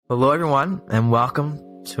Hello, everyone, and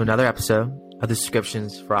welcome to another episode of the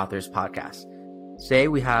Subscriptions for Authors podcast. Today,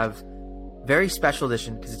 we have a very special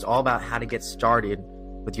edition because it's all about how to get started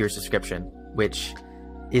with your subscription, which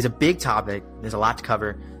is a big topic. There's a lot to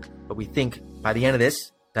cover, but we think by the end of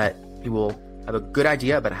this that you will have a good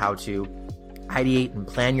idea about how to ideate and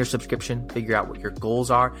plan your subscription, figure out what your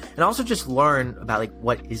goals are, and also just learn about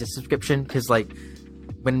what is a subscription, because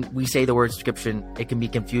when we say the word subscription, it can be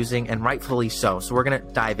confusing, and rightfully so. So we're going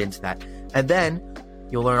to dive into that. And then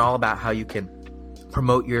you'll learn all about how you can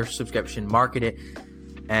promote your subscription, market it,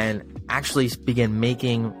 and actually begin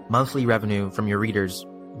making monthly revenue from your readers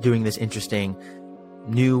doing this interesting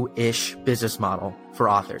new-ish business model for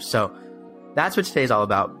authors. So that's what today's all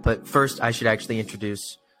about. But first, I should actually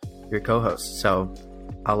introduce your co-host. So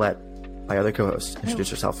I'll let my other co-host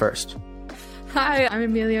introduce herself first. Hi, I'm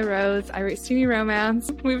Amelia Rose. I write steamy romance.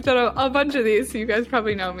 We've done a bunch of these, so you guys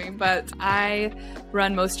probably know me, but I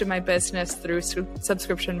run most of my business through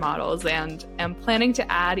subscription models and am planning to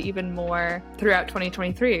add even more throughout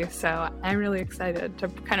 2023. So I'm really excited to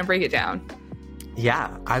kind of break it down.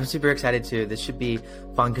 Yeah, I'm super excited too. This should be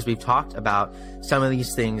fun because we've talked about some of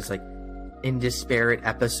these things in disparate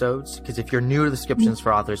episodes. Because if you're new to the Subscriptions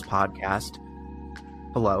for Authors podcast,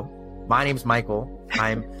 hello. My name's Michael.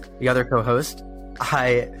 I'm the other co-host.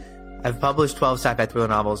 I've published 12 sci-fi thriller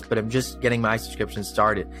novels, but I'm just getting my subscription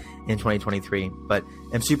started in 2023. But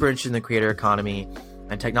I'm super interested in the creator economy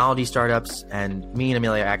and technology startups, and me and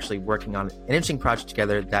Amelia are actually working on an interesting project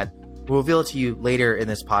together that we'll reveal to you later in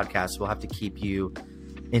this podcast. We'll have to keep you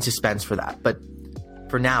in suspense for that. But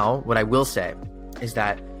for now, what I will say is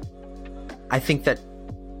that I think that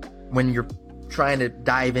when you're trying to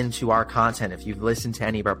dive into our content, if you've listened to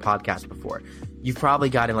any of our podcasts before, you've probably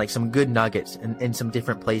gotten some good nuggets in some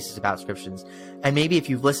different places about subscriptions. And maybe if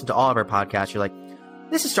you've listened to all of our podcasts, you're like,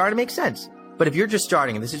 this is starting to make sense. But if you're just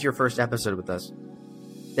starting and this is your first episode with us,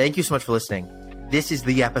 thank you so much for listening. This is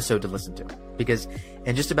the episode to listen to, because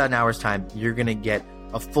in just about an hour's time, you're going to get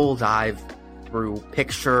a full dive through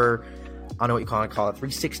picture, I don't know what you call it,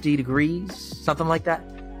 360 degrees, something like that.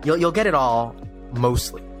 You'll get it all,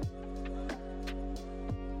 mostly.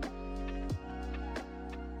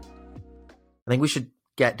 I think we should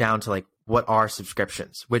get down to what are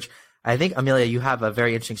subscriptions, which I think, Amelia, you have a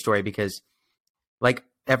very interesting story because like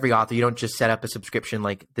every author, you don't just set up a subscription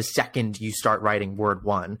the second you start writing word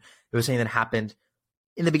one. It was something that happened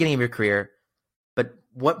in the beginning of your career. But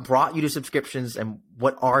what brought you to subscriptions, and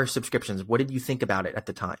what are subscriptions? What did you think about it at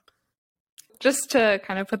the time? Just to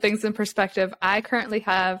kind of put things in perspective, I currently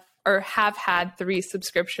have had 3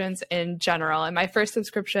 subscriptions in general. And my first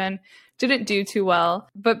subscription didn't do too well.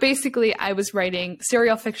 But basically, I was writing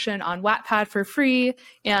serial fiction on Wattpad for free,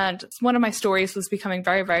 and one of my stories was becoming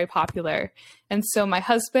very, very popular. And so my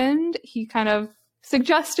husband, he kind of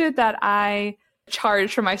suggested that I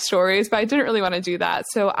charge for my stories, but I didn't really want to do that.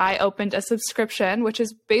 So I opened a subscription, which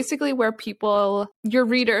is basically where your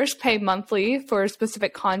readers pay monthly for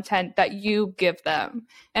specific content that you give them.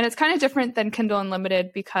 And it's kind of different than Kindle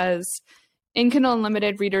Unlimited, because in Kindle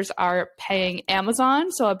Unlimited, readers are paying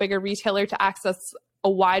Amazon, so a bigger retailer, to access a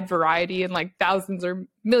wide variety and thousands or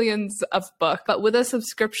millions of books. But with a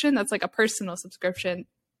subscription, that's a personal subscription,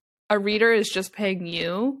 a reader is just paying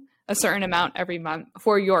you a certain amount every month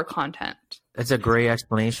for your content. That's a great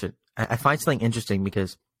explanation. I find something interesting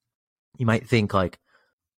because you might think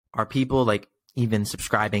are people even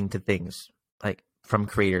subscribing to things from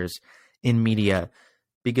creators in media?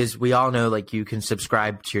 Because we all know you can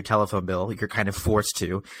subscribe to your telephone bill. You're kind of forced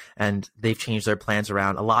to, and they've changed their plans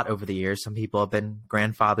around a lot over the years. Some people have been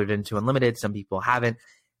grandfathered into unlimited. Some people haven't.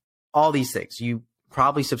 All these things. You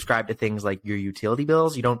probably subscribe to things like your utility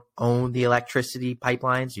bills. You don't own the electricity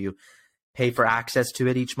pipelines. You pay for access to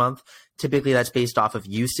it each month. Typically, that's based off of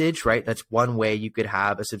usage, right? That's one way you could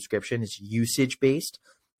have a subscription. It's usage-based.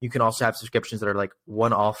 You can also have subscriptions that are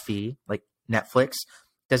one-off fee, like Netflix.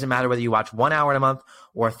 Doesn't matter whether you watch 1 hour in a month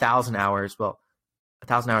or 1,000 hours. Well,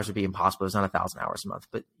 1,000 hours would be impossible. It's not 1,000 hours a month,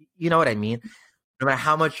 but you know what I mean? No matter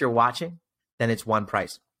how much you're watching, then it's one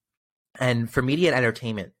price. And for media and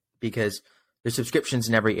entertainment, because there's subscriptions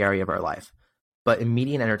in every area of our life, but in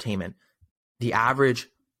media and entertainment, the average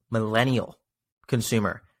millennial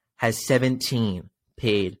consumer has 17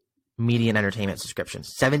 paid media and entertainment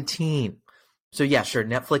subscriptions. 17. So yeah, sure,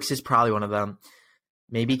 Netflix is probably one of them.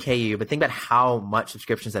 Maybe KU, but think about how much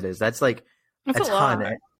subscriptions that is. That's a ton.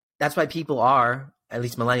 Lot. That's why people are, at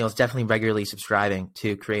least millennials, definitely regularly subscribing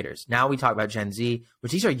to creators. Now we talk about Gen Z,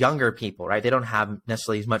 which these are younger people, right? They don't have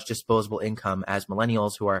necessarily as much disposable income as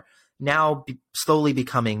millennials, who are now slowly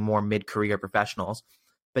becoming more mid-career professionals.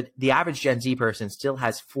 But the average Gen Z person still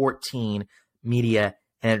has 14 media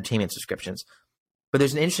and entertainment subscriptions. But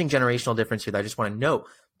there's an interesting generational difference here that I just want to note,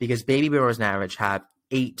 because baby boomers on average have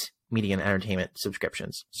 8 media and entertainment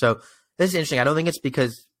subscriptions. So this is interesting. I don't think it's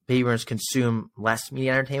because baby boomers consume less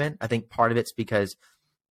media and entertainment. I think part of it's because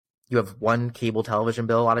you have one cable television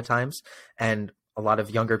bill a lot of times, and a lot of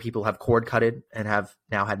younger people have cord cutted and have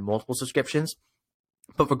now had multiple subscriptions.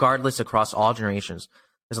 But regardless, across all generations,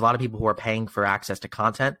 there's a lot of people who are paying for access to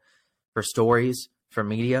content, for stories, for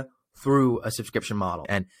media through a subscription model.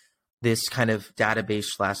 And this kind of database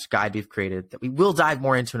 / guide we've created that we will dive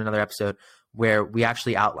more into in another episode, where we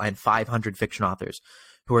actually outline 500 fiction authors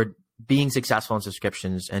who are being successful in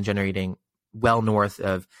subscriptions and generating well north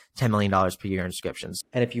of $10 million per year in subscriptions.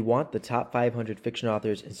 And if you want the top 500 fiction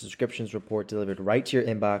authors and subscriptions report delivered right to your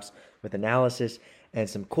inbox with analysis and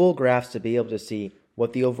some cool graphs to be able to see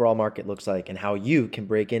what the overall market looks like and how you can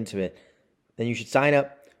break into it, then you should sign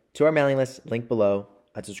up to our mailing list, link below,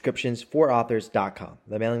 at subscriptionsforauthors.com.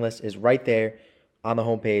 The mailing list is right there on the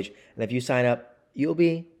homepage. And if you sign up, you'll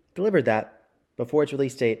be delivered that before its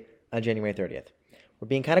release date on January 30th. We're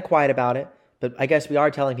being kind of quiet about it, but I guess we are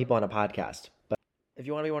telling people on a podcast. But if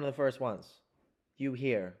you want to be one of the first ones, you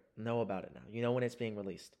here know about it now. You know when it's being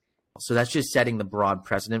released. So that's just setting the broad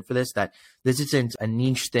precedent for this, that this isn't a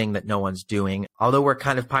niche thing that no one's doing. Although we're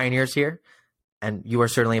kind of pioneers here, and you are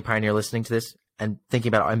certainly a pioneer listening to this and thinking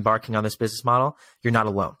about embarking on this business model, you're not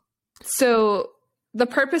alone. So the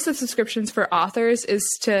purpose of subscriptions for authors is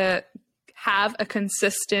to have a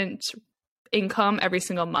consistent income every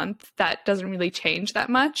single month that doesn't really change that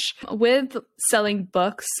much. With selling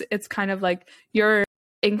books, it's kind of like your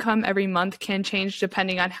income every month can change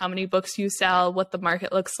depending on how many books you sell, what the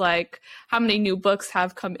market looks like, how many new books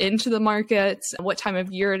have come into the market, what time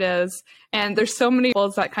of year it is. And there's so many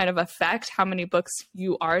variables that kind of affect how many books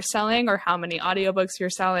you are selling, or how many audiobooks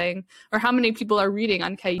you're selling, or how many people are reading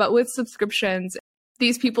on KU. But with subscriptions,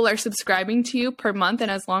 these people are subscribing to you per month,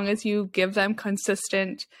 and as long as you give them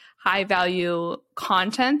consistent, high value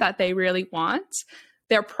content that they really want,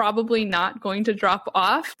 they're probably not going to drop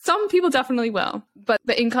off. Some people definitely will, but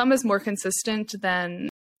the income is more consistent than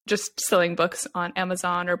just selling books on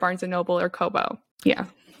Amazon or Barnes & Noble or Kobo. Yeah.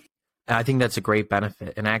 I think that's a great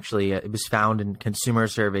benefit. And actually, it was found in consumer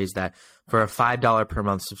surveys that for a $5 per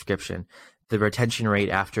month subscription, the retention rate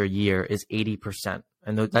after a year is 80%.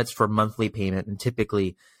 And that's for monthly payment, and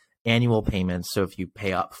typically annual payments. So if you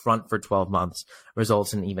pay up front for 12 months,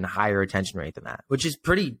 results in an even higher retention rate than that, which is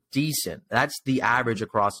pretty decent. That's the average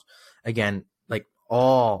across, again, like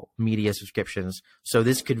all media subscriptions. So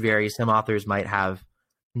this could vary. Some authors might have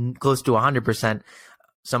close to 100%.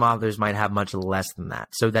 Some authors might have much less than that.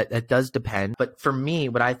 So that does depend. But for me,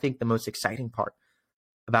 what I think the most exciting part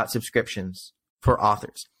about subscriptions for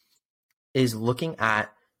authors is looking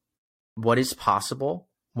at what is possible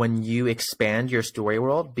when you expand your story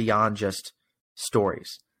world beyond just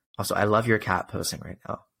stories. Also, I love your cat posing right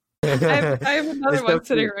now. I have another one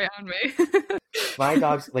sitting right on me. My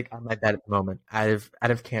dog's like on my bed at the moment, out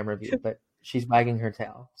of camera view, but she's wagging her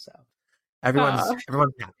tail. So everyone's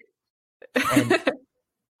happy. And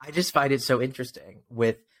I just find it so interesting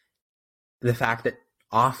with the fact that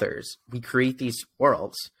authors, we create these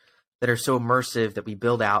worlds that are so immersive that we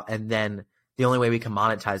build out, and then the only way we can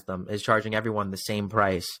monetize them is charging everyone the same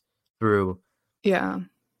price through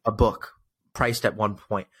a book priced at one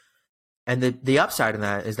point. And the upside in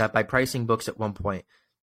that is that by pricing books at one point,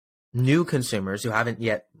 new consumers who haven't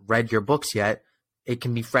yet read your books yet, it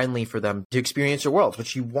can be friendly for them to experience your worlds,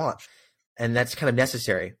 which you want. And that's kind of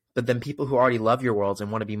necessary. But then people who already love your worlds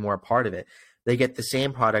and want to be more a part of it, they get the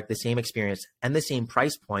same product, the same experience, and the same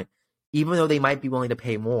price point, even though they might be willing to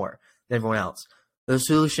pay more than everyone else. The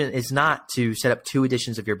solution is not to set up 2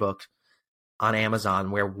 editions of your book on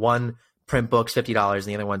Amazon where one print book's $50 and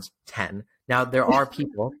the other one's $10. Now, there are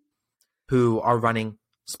people who are running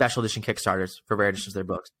special edition Kickstarters for rare editions of their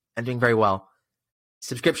books and doing very well.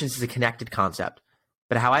 Subscriptions is a connected concept.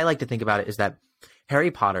 But how I like to think about it is that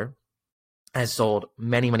Harry Potter has sold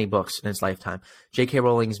many, many books in its lifetime. J.K.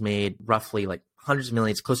 Rowling's made roughly like hundreds of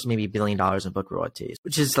millions, close to maybe $1 billion in book royalties,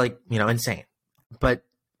 which is like, insane. But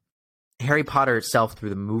Harry Potter itself,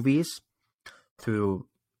 through the movies, through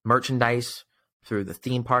merchandise, through the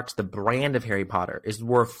theme parks, the brand of Harry Potter is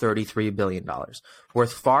worth $33 billion,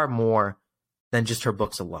 worth far more than just her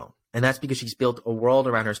books alone. And that's because she's built a world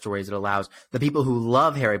around her stories that allows the people who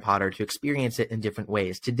love Harry Potter to experience it in different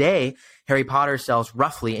ways. Today, Harry Potter sells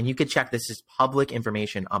roughly, and you could check this is public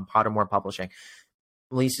information on Pottermore Publishing,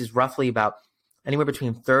 releases roughly about anywhere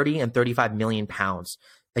between 30 and 35 million pounds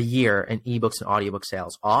a year in ebooks and audiobook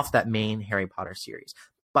sales off that main Harry Potter series.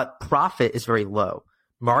 But profit is very low.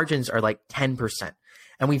 Margins are like 10%.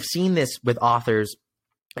 And we've seen this with authors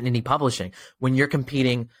and indie publishing. When you're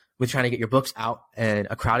competing with trying to get your books out in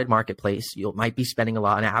a crowded marketplace, you might be spending a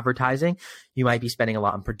lot on advertising. You might be spending a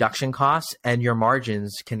lot on production costs, and your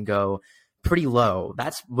margins can go pretty low.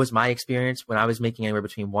 That was my experience when I was making anywhere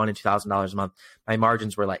between $1,000 and $2,000 a month. My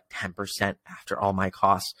margins were like 10% after all my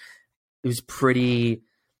costs. It was pretty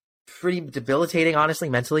debilitating, honestly,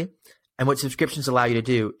 mentally. And what subscriptions allow you to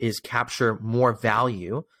do is capture more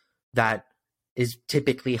value that is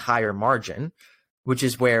typically higher margin, which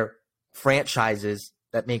is where franchises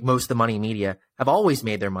that make most of the money in media have always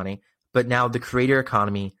made their money. But now the creator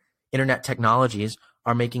economy, internet technologies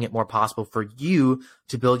are making it more possible for you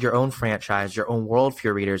to build your own franchise, your own world for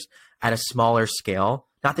your readers at a smaller scale.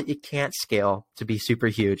 Not that you can't scale to be super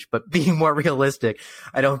huge, but being more realistic,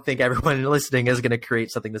 I don't think everyone listening is going to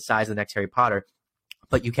create something the size of the next Harry Potter.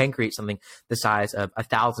 But you can create something the size of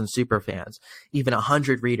 1,000 super fans, even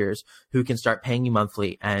 100 readers who can start paying you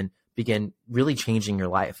monthly and begin really changing your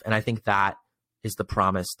life. And I think that is the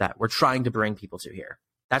promise that we're trying to bring people to here.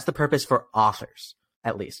 That's the purpose for authors,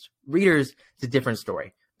 at least. Readers, it's a different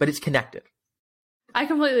story, but it's connected. I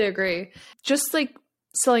completely agree. Just like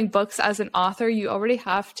selling books as an author, you already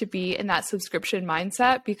have to be in that subscription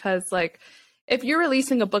mindset, because like if you're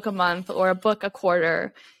releasing a book a month or a book a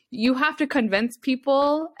quarter, you have to convince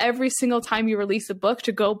people every single time you release a book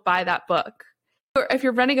to go buy that book. Or if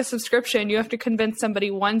you're running a subscription, you have to convince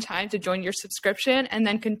somebody one time to join your subscription and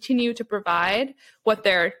then continue to provide what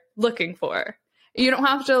they're looking for. You don't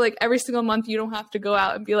have to, like, every single month, you don't have to go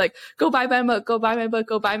out and be like, go buy my book, go buy my book,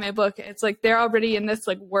 go buy my book. It's like they're already in this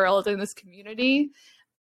like world, in this community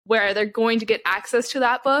where they're going to get access to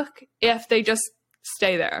that book if they just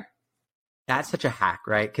stay there. That's such a hack,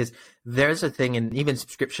 right? Because there's a thing in even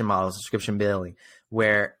subscription models, subscription billing,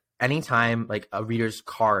 where anytime like a reader's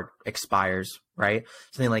card expires, right?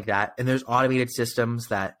 Something like that. And there's automated systems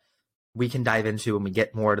that we can dive into when we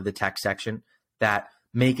get more to the tech section that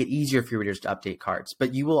make it easier for your readers to update cards.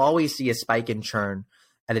 But you will always see a spike in churn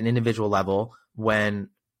at an individual level when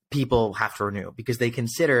people have to renew, because they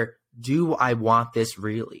consider, do I want this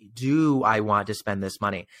really? Do I want to spend this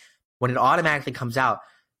money? When it automatically comes out,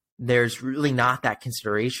 there's really not that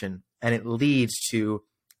consideration, and it leads to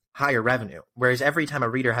higher revenue. Whereas every time a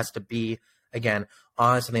reader has to be, again,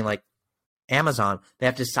 on something like Amazon, they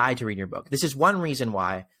have to decide to read your book. This is one reason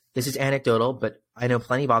why, this is anecdotal, but I know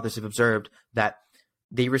plenty of authors have observed that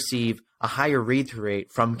they receive a higher read-through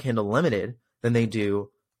rate from Kindle Unlimited than they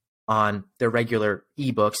do on their regular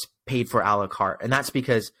ebooks paid for a la carte. And that's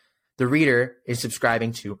because the reader is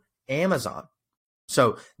subscribing to Amazon.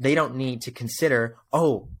 So they don't need to consider,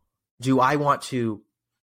 oh, do I want to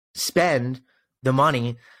spend the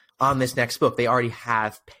money on this next book? They already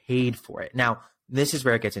have paid for it. Now, this is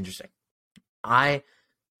where it gets interesting. I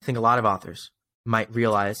think a lot of authors might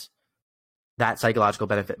realize that psychological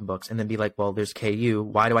benefit in books and then be like, well, there's KU.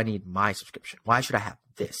 Why do I need my subscription? Why should I have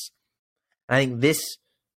this? And I think this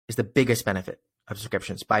is the biggest benefit of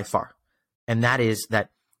subscriptions by far. And that is that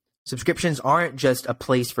subscriptions aren't just a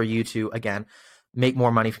place for you to, again, make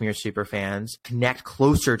more money from your super fans, connect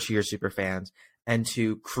closer to your super fans, and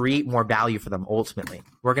to create more value for them ultimately.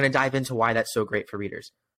 We're going to dive into why that's so great for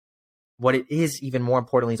readers. What it is, even more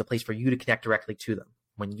importantly, is a place for you to connect directly to them.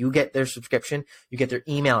 When you get their subscription, you get their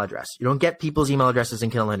email address. You don't get people's email addresses in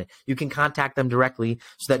Kindle Unlimited. You can contact them directly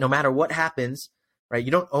so that no matter what happens, right,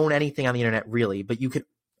 you don't own anything on the internet really, but you can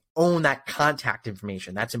own that contact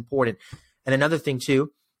information. That's important. And another thing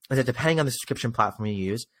too, is that depending on the subscription platform you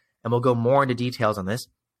use, and we'll go more into details on this,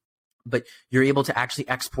 but you're able to actually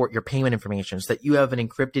export your payment information so that you have an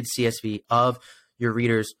encrypted CSV of your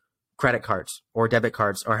readers' credit cards or debit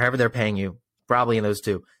cards or however they're paying you, probably in those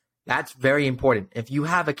two. That's very important. If you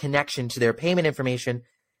have a connection to their payment information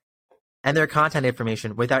and their content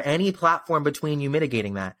information without any platform between you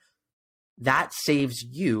mitigating that, that saves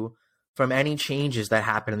you from any changes that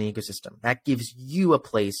happen in the ecosystem. That gives you a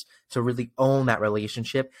place to really own that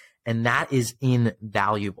relationship, and that is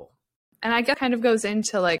invaluable. And I guess kind of goes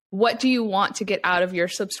into like, what do you want to get out of your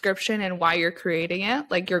subscription and why you're creating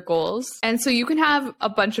it, like your goals. And so you can have a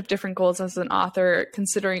bunch of different goals as an author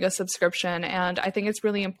considering a subscription. And I think it's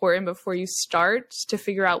really important before you start to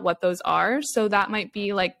figure out what those are. So that might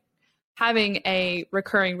be like having a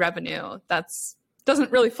recurring revenue that's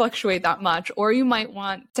doesn't really fluctuate that much, or you might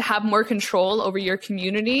want to have more control over your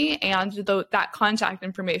community and that contact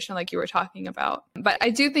information like you were talking about. But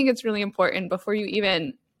I do think it's really important before you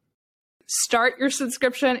even start your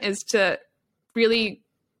subscription is to really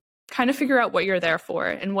kind of figure out what you're there for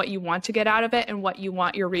and what you want to get out of it and what you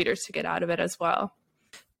want your readers to get out of it as well.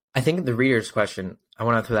 I think the reader's question, I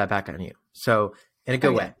want to throw that back on you. So in a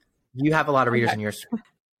good way, you have a lot of readers in your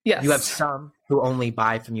Yes. You have some who only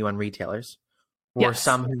buy from you on retailers, or Yes.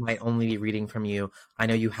 some who might only be reading from you. I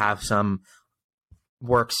know you have some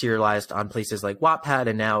work serialized on places like Wattpad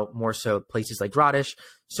and now more so places like Radish.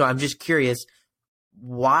 So I'm just curious,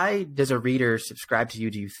 why does a reader subscribe to you,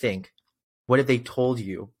 do you think? What have they told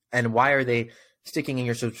you? And why are they sticking in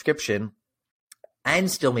your subscription and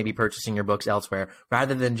still maybe purchasing your books elsewhere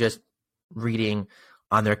rather than just reading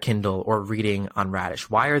on their Kindle or reading on Radish?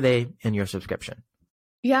 Why are they in your subscription?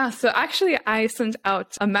 Yeah, so actually, I sent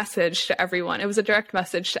out a message to everyone. It was a direct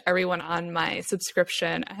message to everyone on my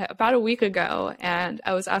subscription about a week ago. And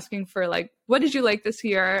I was asking for, like, what did you like this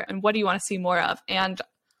year? And what do you want to see more of? And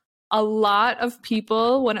a lot of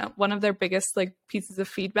people, one of their biggest like pieces of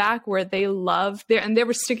feedback where they loved and they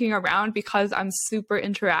were sticking around because I'm super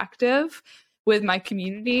interactive with my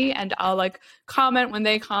community, and I'll like comment when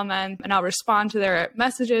they comment, and I'll respond to their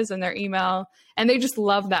messages and their email, and they just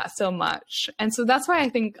love that so much. And so that's why I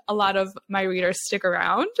think a lot of my readers stick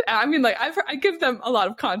around. I mean, like I give them a lot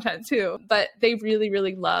of content too, but they really,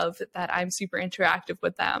 really love that I'm super interactive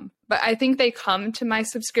with them. But I think they come to my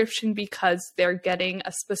subscription because they're getting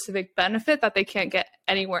a specific benefit that they can't get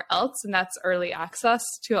anywhere else, and that's early access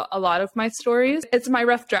to a lot of my stories. It's my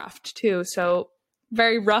rough draft too, so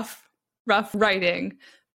very rough writing,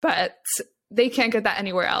 but they can't get that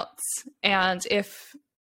anywhere else. And if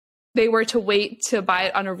they were to wait to buy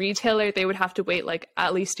it on a retailer, they would have to wait like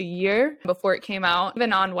at least a year before it came out.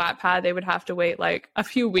 Even on Wattpad, they would have to wait like a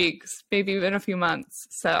few weeks, maybe even a few months.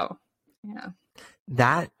 So, yeah.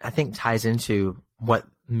 That, I think, ties into what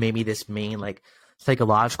maybe this main like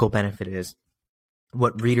psychological benefit is,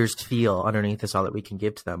 what readers feel underneath this all that we can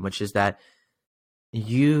give to them, which is that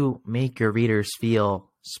you make your readers feel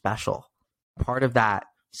special. Part of that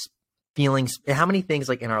feelings, how many things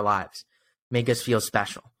like in our lives make us feel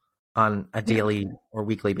special on a daily or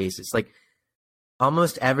weekly basis? Like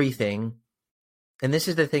almost everything. And this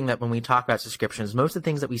is the thing that when we talk about subscriptions, most of the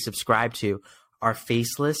things that we subscribe to are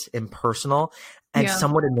faceless, impersonal, and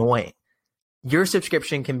somewhat annoying. Your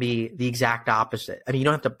subscription can be the exact opposite. I mean, you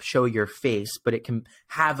don't have to show your face, but it can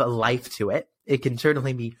have a life to it. It can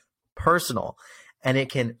certainly be personal, and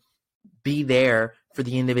it can be there for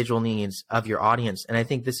the individual needs of your audience. And I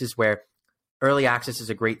think this is where early access is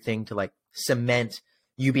a great thing to like cement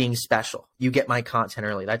you being special. You get my content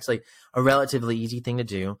early. That's like a relatively easy thing to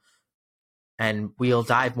do. And we'll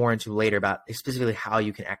dive more into later about specifically how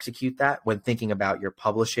you can execute that when thinking about your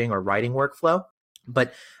publishing or writing workflow.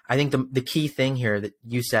 But I think the key thing here that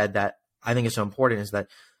you said that I think is so important is that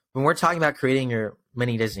when we're talking about creating your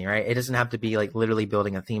mini Disney, right? It doesn't have to be like literally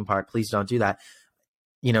building a theme park. Please don't do that.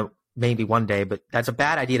 You know, maybe one day, but that's a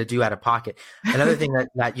bad idea to do out of pocket. Another thing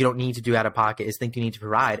that you don't need to do out of pocket is think you need to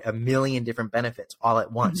provide a million different benefits all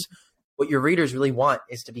at once. Mm-hmm. What your readers really want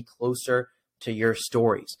is to be closer to your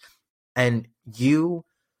stories. And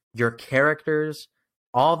your characters,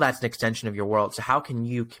 all that's an extension of your world. So how can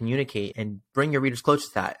you communicate and bring your readers close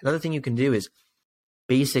to that? Another thing you can do is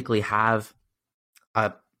basically have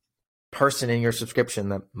a person in your subscription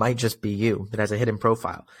that might just be you, that has a hidden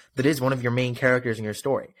profile, that is one of your main characters in your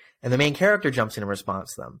story. And the main character jumps in and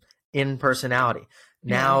responds to them in personality.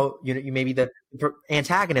 Now, you maybe the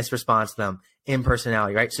antagonist responds to them in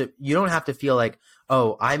personality, right? So you don't have to feel like,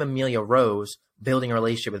 oh, I'm Amelia Rose building a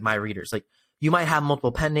relationship with my readers. Like you might have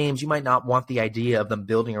multiple pen names. You might not want the idea of them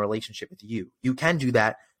building a relationship with you. You can do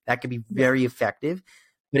that. That can be very effective,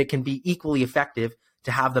 but it can be equally effective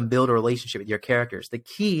to have them build a relationship with your characters. The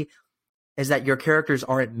key is that your characters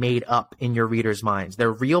aren't made up in your readers' minds.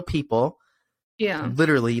 They're real people. Yeah.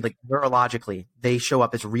 Literally, like neurologically, they show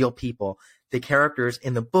up as real people. The characters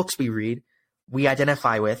in the books we read, we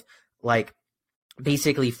identify with like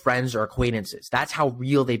basically friends or acquaintances. That's how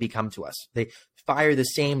real they become to us. They fire the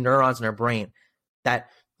same neurons in our brain that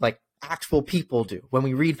like actual people do when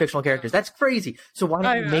we read fictional characters. That's crazy. So why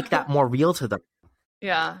don't we make that more real to them?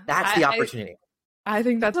 Yeah. That's the opportunity. I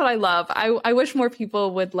think that's what I love. I wish more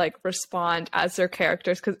people would like respond as their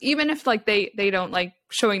characters, because even if like they don't like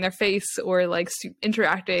showing their face or like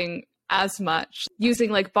interacting as much,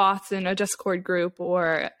 using like bots in a Discord group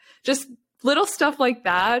or just little stuff like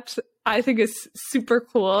that, I think is super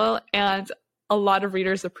cool, and a lot of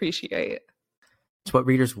readers appreciate. It's what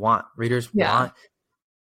readers want. Readers want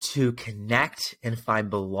to connect and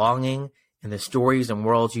find belonging in the stories and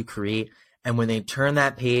worlds you create. And when they turn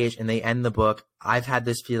that page and they end the book, I've had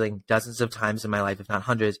this feeling dozens of times in my life, if not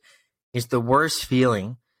hundreds. It's the worst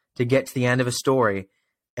feeling to get to the end of a story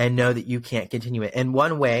and know that you can't continue it. And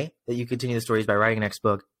one way that you continue the story is by writing a next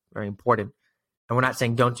book. Very important. And we're not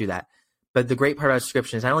saying don't do that. But the great part about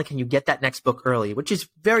subscription is not only can you get that next book early, which is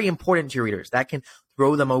very important to your readers, that can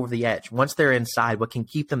throw them over the edge. Once they're inside, what can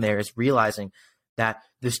keep them there is realizing that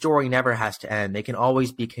the story never has to end. They can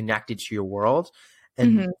always be connected to your world.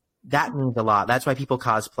 And that means a lot. That's why people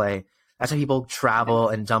cosplay. That's why people travel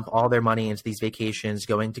and dump all their money into these vacations,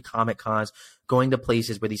 going to Comic Cons, going to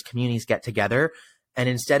places where these communities get together. And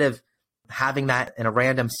instead of having that in a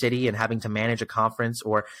random city and having to manage a conference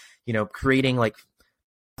or, creating like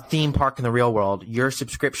a theme park in the real world, your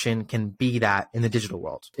subscription can be that in the digital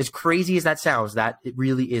world. As crazy as that sounds, that it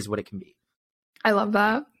really is what it can be. I love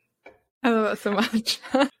that. I love that so much.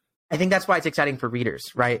 I think that's why it's exciting for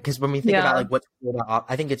readers, right? Because when we think about like what's cool about,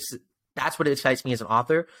 I think that's what excites me as an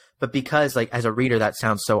author. But because like as a reader, that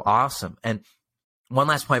sounds so awesome. And one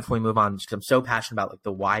last point before we move on, because I'm so passionate about like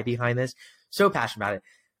the why behind this, so passionate about it.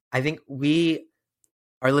 I think we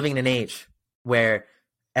are living in an age where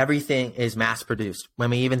everything is mass produced.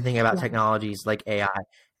 When we even think about technologies like AI,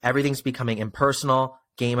 everything's becoming impersonal,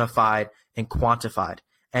 gamified, and quantified.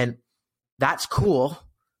 And that's cool.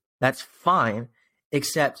 That's fine.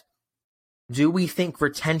 Except, do we think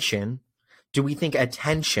attention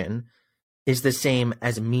is the same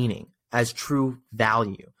as meaning, as true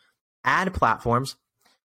value? Ad platforms,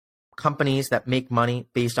 companies that make money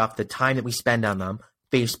based off the time that we spend on them,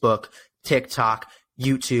 Facebook, TikTok,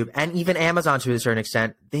 YouTube, and even Amazon to a certain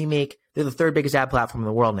extent, they're the third biggest ad platform in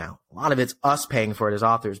the world now. A lot of it's us paying for it as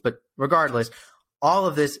authors. But regardless, all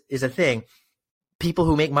of this is a thing. People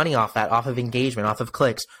who make money off that, off of engagement, off of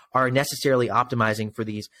clicks, are necessarily optimizing for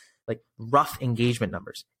these like rough engagement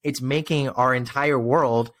numbers. It's making our entire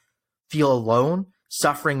world feel alone,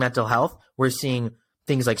 suffering mental health. We're seeing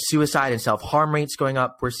things like suicide and self-harm rates going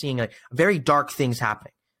up. We're seeing like very dark things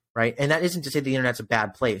happening, right? And that isn't to say the internet's a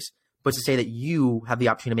bad place, but to say that you have the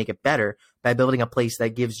opportunity to make it better by building a place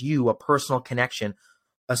that gives you a personal connection,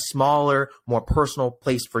 a smaller, more personal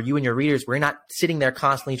place for you and your readers, where you're not sitting there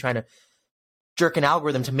constantly trying to jerk an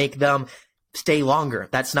algorithm to make them stay longer.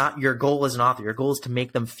 That's not your goal as an author. Your goal is to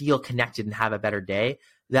make them feel connected and have a better day.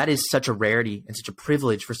 That is such a rarity and such a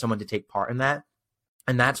privilege for someone to take part in that.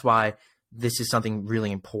 And that's why this is something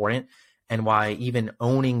really important, and why even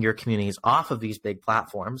owning your communities off of these big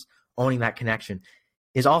platforms, owning that connection,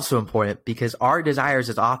 is also important, because our desires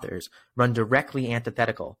as authors run directly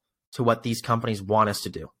antithetical to what these companies want us to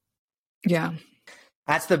do. Yeah.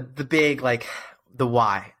 That's the big, like, the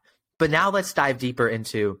why. But now let's dive deeper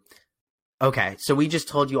into, okay, so we just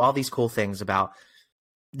told you all these cool things about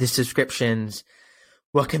the subscriptions,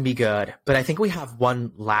 what can be good. But I think we have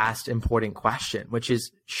one last important question, which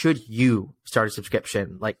is, should you start a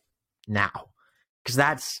subscription like now? Because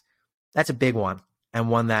that's a big one, and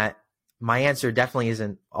one that my answer definitely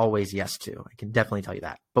isn't always yes to. I can definitely tell you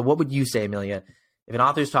that. But what would you say, Amelia, if an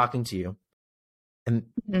author is talking to you, and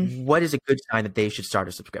what is a good sign that they should start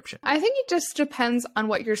a subscription? I think it just depends on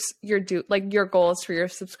what your goals for your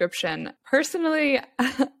subscription. Personally,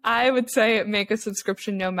 I would say make a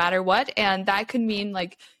subscription no matter what. And that could mean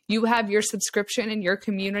like you have your subscription in your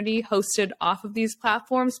community hosted off of these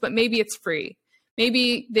platforms, but maybe it's free.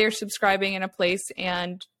 Maybe they're subscribing in a place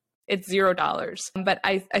and it's $0. But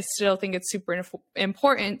I still think it's super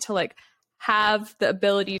important to like have the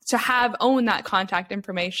ability to own that contact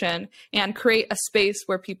information and create a space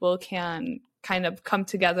where people can kind of come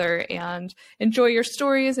together and enjoy your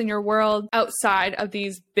stories and your world outside of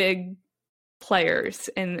these big players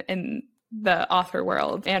in the author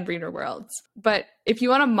world and reader worlds. But if you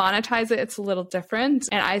want to monetize it, it's a little different.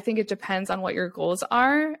 And I think it depends on what your goals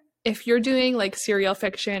are. If you're doing like serial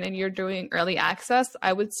fiction and you're doing early access,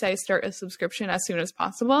 I would say start a subscription as soon as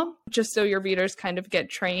possible, just so your readers kind of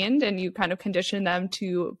get trained and you kind of condition them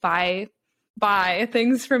to buy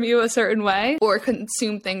things from you a certain way or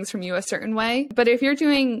consume things from you a certain way. But if you're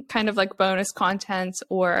doing kind of like bonus content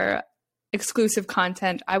or exclusive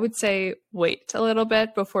content, I would say wait a little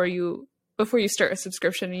bit before you start a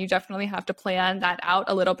subscription. And you definitely have to plan that out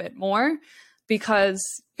a little bit more, because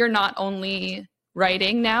you're not only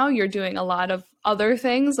writing now, you're doing a lot of other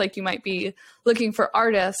things. Like you might be looking for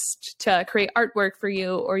artists to create artwork for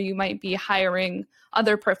you, or you might be hiring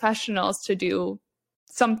other professionals to do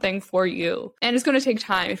something for you. And it's going to take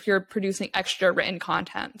time if you're producing extra written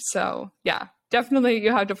content. So yeah, definitely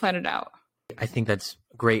you have to plan it out. I think that's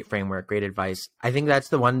great framework, great advice. I think that's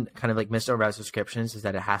the one kind of like misnomer about subscriptions, is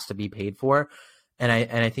that it has to be paid for. And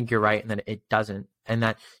I think you're right in that it doesn't. And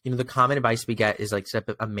that, the common advice we get is like set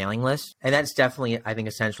up a mailing list. And that's definitely, I think,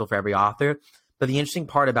 essential for every author. But the interesting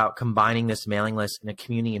part about combining this mailing list in a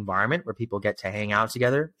community environment where people get to hang out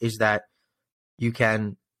together is that you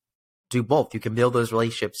can do both. You can build those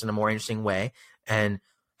relationships in a more interesting way and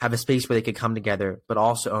have a space where they could come together, but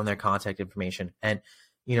also own their contact information. And,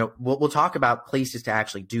 we'll talk about places to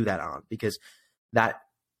actually do that on, because that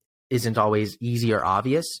isn't always easy or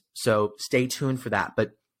obvious. So stay tuned for that.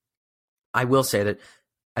 But I will say that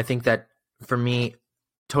I think that for me,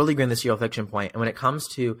 totally agree on the serial fiction point. And when it comes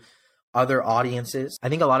to other audiences, I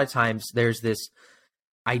think a lot of times there's this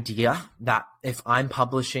idea that if I'm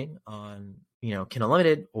publishing on, Kindle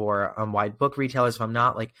Unlimited or on wide book retailers, if I'm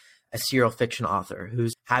not like a serial fiction author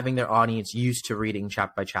who's having their audience used to reading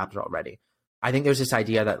chapter by chapter already, I think there's this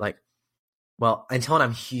idea that like, well, until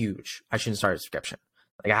I'm huge, I shouldn't start a subscription.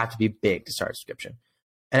 Like I have to be big to start a subscription.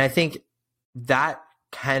 And I think that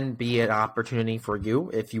can be an opportunity for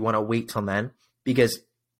you if you want to wait till then, because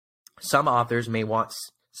some authors may want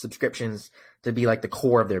subscriptions to be like the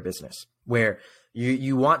core of their business, where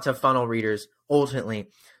you want to funnel readers ultimately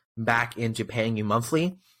back into paying you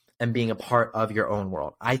monthly and being a part of your own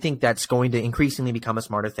world. I think that's going to increasingly become a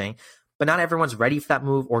smarter thing, but not everyone's ready for that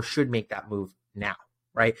move or should make that move now,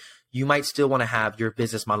 right? You might still want to have your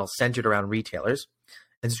business model centered around retailers,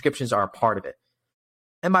 and subscriptions are a part of it.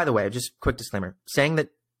 And by the way, just quick disclaimer, saying that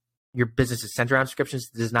your business is centered around subscriptions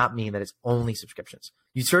does not mean that it's only subscriptions.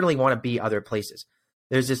 You certainly want to be other places.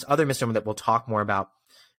 There's this other misnomer that we'll talk more about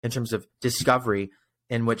in terms of discovery,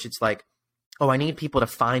 in which it's like, oh, I need people to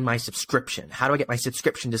find my subscription. How do I get my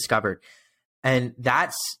subscription discovered? And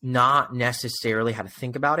that's not necessarily how to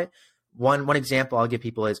think about it. One example I'll give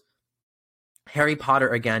people is Harry Potter,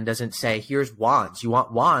 again, doesn't say, here's wands. You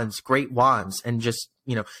want wands, great wands. And just,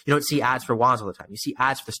 you don't see ads for wands all the time. You see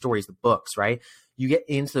ads for the stories, the books, right? You get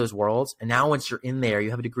into those worlds. And now once you're in there,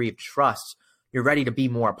 you have a degree of trust. You're ready to be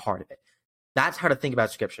more a part of it. That's how to think about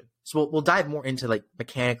subscription. So we'll dive more into like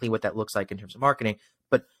mechanically what that looks like in terms of marketing.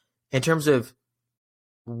 But in terms of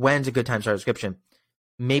when's a good time to start a subscription,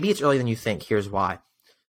 maybe it's earlier than you think. Here's why.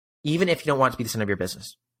 Even if you don't want it to be the center of your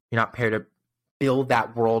business, you're not prepared to build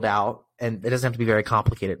that world out, and it doesn't have to be very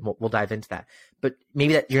complicated. We'll dive into that. But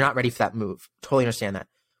maybe that you're not ready for that move. Totally understand that.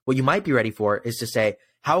 What you might be ready for is to say,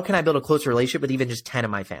 how can I build a closer relationship with even just 10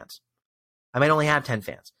 of my fans? I might only have 10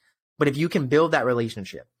 fans. But if you can build that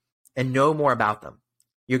relationship and know more about them,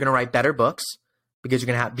 you're going to write better books because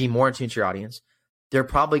you're going to be more in tune to your audience. They're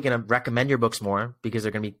probably going to recommend your books more because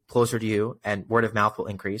they're going to be closer to you, and word of mouth will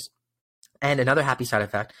increase. And another happy side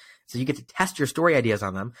effect is that you get to test your story ideas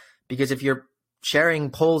on them, because if you're sharing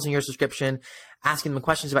polls in your subscription, asking them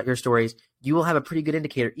questions about your stories, you will have a pretty good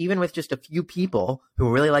indicator, even with just a few people who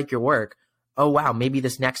really like your work. Oh, wow, maybe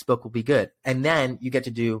this next book will be good. And then you get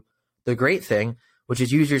to do the great thing, which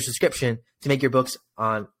is use your subscription to make your books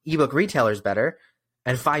on ebook retailers better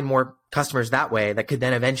and find more customers that way that could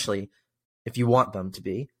then eventually, if you want them to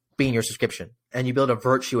be in your subscription, and you build a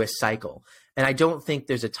virtuous cycle. And I don't think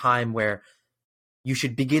there's a time where you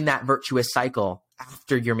should begin that virtuous cycle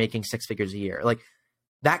after you're making 6 figures a year. Like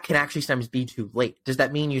that can actually sometimes be too late. Does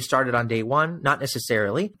that mean you started on day one? Not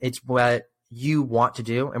necessarily. It's what you want to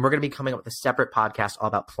do. And we're going to be coming up with a separate podcast all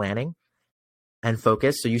about planning and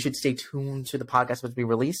focus. So you should stay tuned to the podcast as we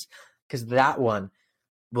release, because that one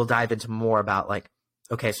will dive into more about like,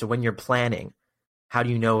 okay, so when you're planning, how do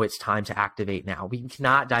you know it's time to activate now? We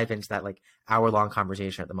cannot dive into that like hour-long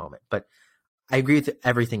conversation at the moment, but I agree with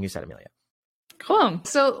everything you said, Amelia. Cool.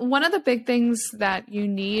 So one of the big things that you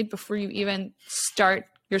need before you even start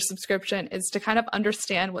your subscription is to kind of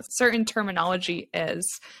understand what certain terminology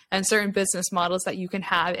is and certain business models that you can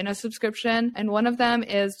have in a subscription. And one of them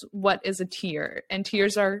is, what is a tier? And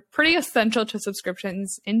tiers are pretty essential to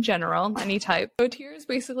subscriptions in general, any type. So a tier is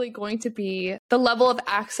basically going to be the level of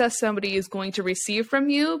access somebody is going to receive from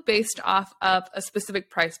you based off of a specific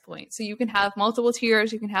price point. So you can have multiple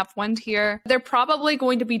tiers, you can have one tier. They're probably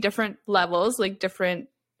going to be different levels, like different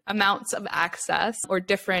amounts of access or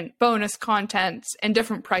different bonus content and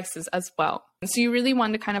different prices as well. So you really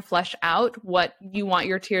want to kind of flesh out what you want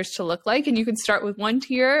your tiers to look like. And you can start with one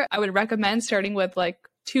tier. I would recommend starting with like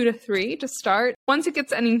 2 to 3 to start. Once it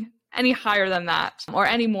gets any higher than that or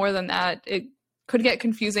any more than that, it could get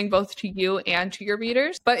confusing both to you and to your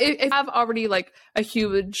readers. But if you have already like a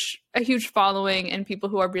huge following and people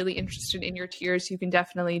who are really interested in your tiers, you can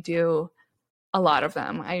definitely do a lot of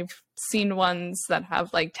them. I've seen ones that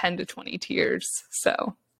have like 10 to 20 tiers.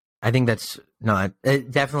 So I think that's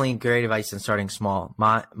definitely great advice in starting small.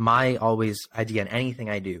 My always idea in anything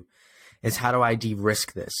I do is, how do I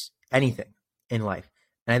de-risk this? Anything in life.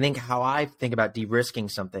 And I think how I think about de-risking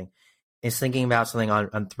something is thinking about something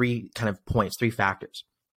on 3 kind of points, 3 factors.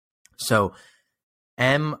 So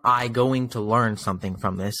am I going to learn something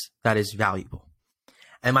from this that is valuable?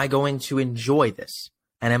 Am I going to enjoy this?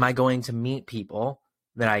 And am I going to meet people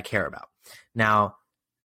that I care about? Now,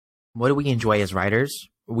 what do we enjoy as writers?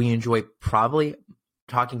 We enjoy probably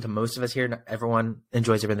talking to most of us here. Not everyone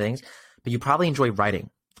enjoys different things, but you probably enjoy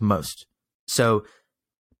writing the most. So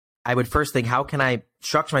I would first think, how can I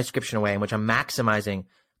structure my subscription in a way in which I'm maximizing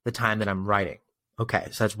the time that I'm writing? Okay,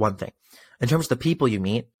 so that's one thing. In terms of the people you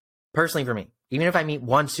meet, personally for me, even if I meet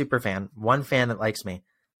one super fan, one fan that likes me,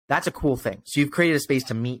 that's a cool thing. So you've created a space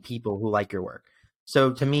to meet people who like your work.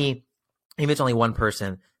 So to me, even if it's only one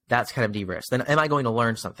person, that's kind of de-risked. Then am I going to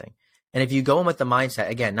learn something? And if you go in with the mindset,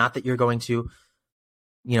 again, not that you're going to,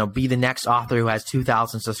 be the next author who has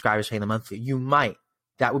 2,000 subscribers paying the monthly, you might.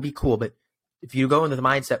 That would be cool. But if you go into the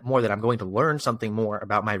mindset more that I'm going to learn something more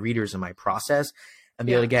about my readers and my process and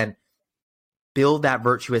be able to, again, build that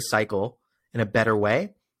virtuous cycle in a better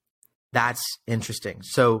way, that's interesting.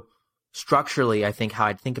 So structurally, I think how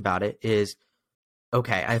I'd think about it is,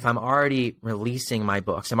 okay, if I'm already releasing my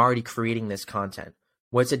books, I'm already creating this content,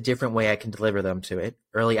 what's a different way I can deliver them to it?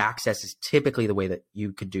 Early access is typically the way that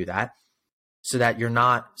you could do that, so that you're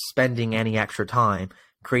not spending any extra time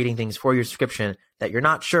creating things for your subscription that you're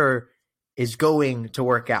not sure is going to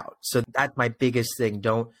work out. So that's my biggest thing.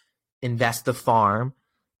 Don't invest the farm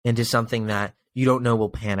into something that you don't know will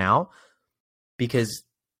pan out, because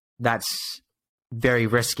that's very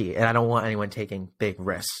risky. And I don't want anyone taking big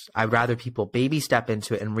risks. I'd rather people baby step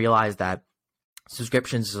into it and realize that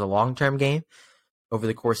subscriptions is a long-term game over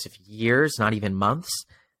the course of years, not even months,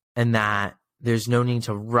 and that there's no need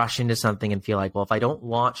to rush into something and feel like, well, if I don't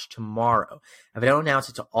launch tomorrow, if I don't announce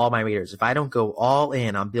it to all my readers, if I don't go all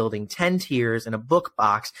in on building 10 tiers and a book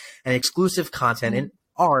box and exclusive content and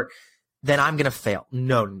art, then I'm going to fail.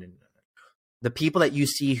 No. The people that you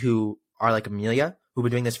see who are like Amelia, who've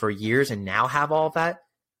been doing this for years and now have all of that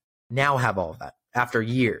after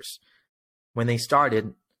years. When they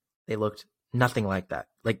started, they looked nothing like that.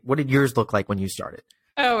 Like, what did yours look like when you started?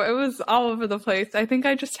 Oh, it was all over the place. I think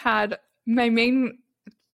I just had my main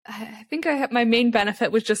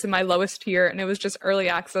benefit was just in my lowest tier, and it was just early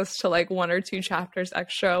access to like 1 or 2 chapters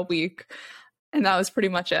extra a week. And that was pretty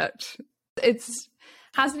much it. It's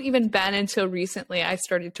hasn't even been until recently I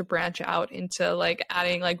started to branch out into like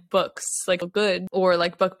adding like books, like good or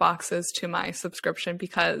like book boxes to my subscription,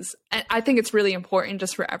 because I think it's really important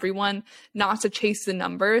just for everyone not to chase the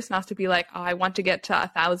numbers, not to be like, oh, I want to get to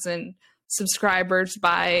 1,000 subscribers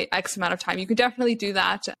by X amount of time. You can definitely do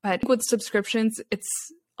that. But with subscriptions, it's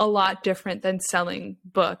a lot different than selling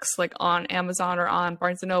books like on Amazon or on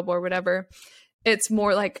Barnes & Noble or whatever. It's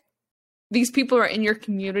more like these people are in your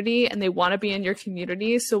community and they want to be in your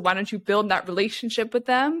community. So why don't you build that relationship with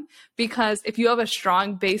them? Because if you have a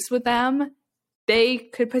strong base with them, they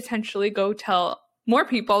could potentially go tell more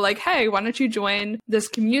people like, hey, why don't you join this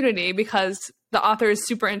community? Because the author is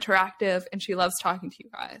super interactive and she loves talking to you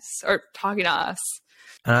guys or talking to us.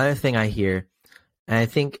 Another thing I hear, and I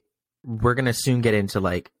think we're going to soon get into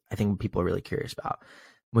like, I think what people are really curious about,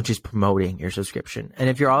 which is promoting your subscription. And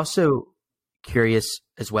if you're also curious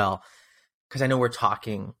as well, because I know we're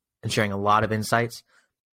talking and sharing a lot of insights,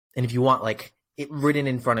 and if you want like it written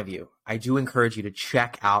in front of you, I do encourage you to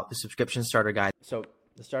check out the subscription starter guide. So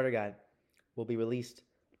the starter guide will be released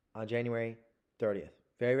on January 30th,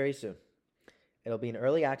 very, very soon. It'll be an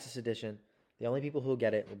early access edition. The only people who will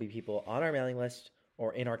get it will be people on our mailing list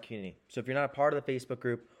or in our community. So if you're not a part of the Facebook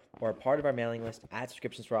group or a part of our mailing list at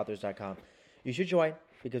subscriptionsforauthors.com, you should join,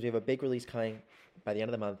 because we have a big release coming by the end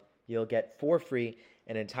of the month. You'll get for free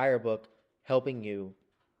an entire book helping you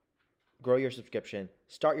grow your subscription,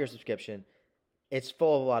 start your subscription. It's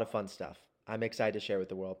full of a lot of fun stuff. I'm excited to share with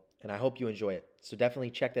the world, and I hope you enjoy it. So definitely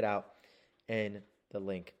check that out in the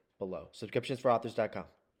link below, subscriptionsforauthors.com.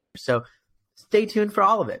 So stay tuned for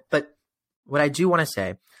all of it. But what I do want to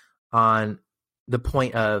say on the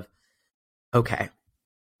point of, okay,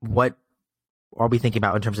 what are we thinking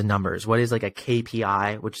about in terms of numbers? What is like a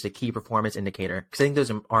KPI, which is a key performance indicator? Because I think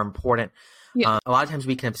those are important. Yeah. A lot of times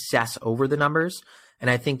we can obsess over the numbers. And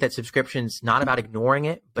I think that subscription's not about ignoring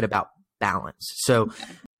it, but about balance. So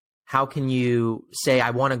how can you say, I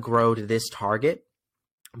want to grow to this target,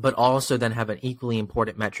 but also then have an equally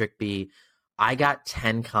important metric be, I got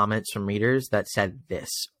 10 comments from readers that said this.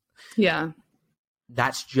 Yeah.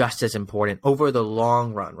 That's just as important over the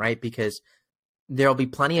long run, right? Because there'll be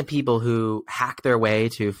plenty of people who hack their way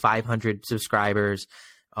to 500 subscribers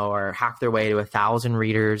or hack their way to 1,000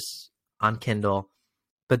 readers on Kindle,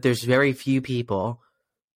 but there's very few people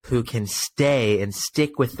who can stay and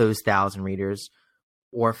stick with those 1,000 readers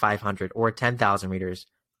or 500 or 10,000 readers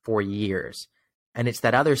for years. And it's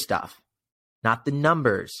that other stuff, not the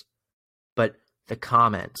numbers, but the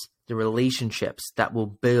comments, the relationships that will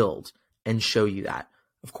build and show you that.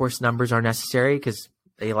 Of course, numbers are necessary because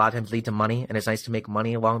they a lot of times lead to money, and it's nice to make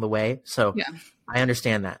money along the way. So yeah. I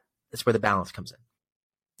understand that. That's where the balance comes in.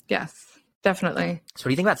 Yes, definitely. So what do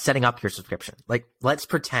you think about setting up your subscription? Like, let's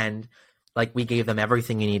pretend like we gave them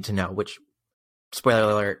everything you need to know, which,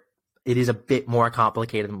 spoiler alert, it is a bit more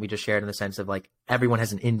complicated than we just shared in the sense of like everyone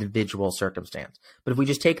has an individual circumstance. But if we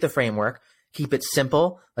just take the framework, keep it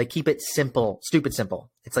simple, like keep it simple, stupid simple.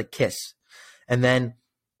 It's like KISS. And then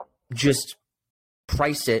just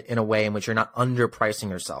price it in a way in which you're not underpricing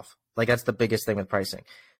yourself. Like that's the biggest thing with pricing.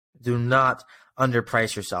 Do not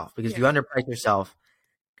underprice yourself, because if you underprice yourself,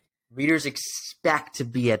 readers expect to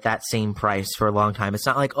be at that same price for a long time. It's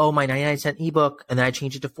not like, oh, my 99-cent ebook and then I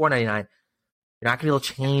change it to $4.99. You're not going to be able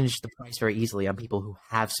to change the price very easily on people who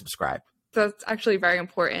have subscribed. That's actually very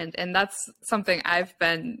important. And that's something I've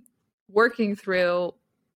been working through,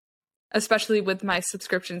 especially with my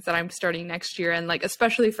subscriptions that I'm starting next year, and like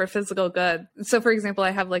especially for physical goods. So for example,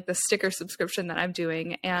 I have like the sticker subscription that I'm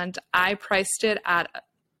doing, and I priced it at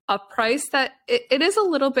a price that it is a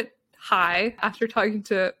little bit high. After talking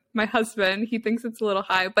to my husband, he thinks it's a little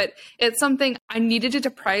high, but it's something I needed it to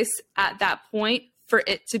price at that point for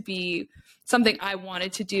it to be something I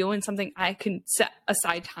wanted to do and something I can set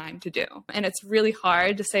aside time to do. And it's really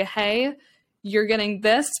hard to say, hey, you're getting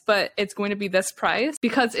this, but it's going to be this price,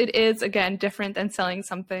 because it is, again, different than selling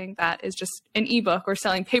something that is just an ebook or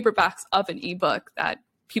selling paperbacks of an ebook that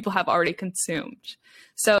people have already consumed.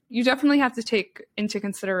 So you definitely have to take into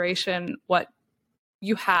consideration what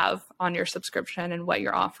you have on your subscription and what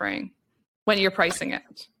you're offering when you're pricing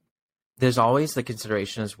it. There's always the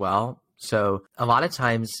consideration as well. So a lot of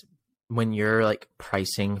times when you're like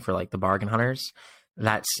pricing for like the bargain hunters,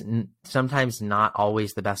 that's sometimes not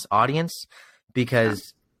always the best audience,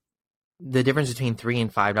 because the difference between $3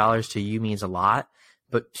 and $5 to you means a lot,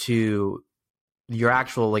 but to your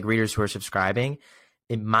actual like readers who are subscribing,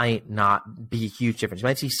 it might not be a huge difference. You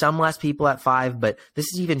might see some less people at $5, but this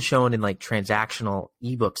is even shown in like transactional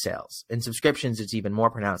ebook sales. In subscriptions, it's even more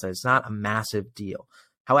pronounced that it's not a massive deal.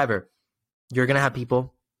 However, you're going to have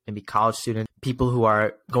people, maybe college students, people who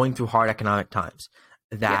are going through hard economic times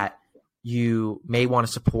that you may want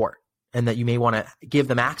to support, and that you may want to give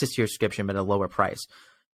them access to your subscription but at a lower price.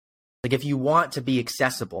 Like if you want to be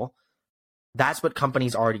accessible, that's what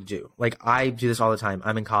companies already do. Like I do this all the time.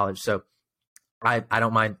 I'm in college, so I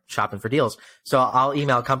don't mind shopping for deals. So I'll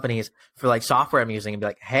email companies for like software I'm using and be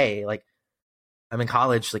like, hey, like I'm in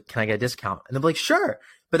college, like can I get a discount? And they'll be like, sure.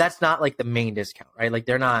 But that's not like the main discount, right? Like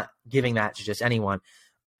they're not giving that to just anyone.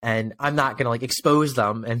 And I'm not going to like expose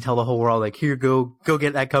them and tell the whole world, like, here, go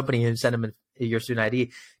get that company and send them your student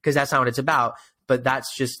ID, because that's not what it's about. But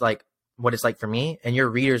that's just like what it's like for me. And your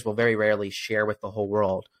readers will very rarely share with the whole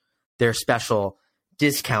world their special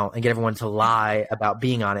discount and get everyone to lie about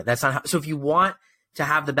being on it. That's not how. So if you want to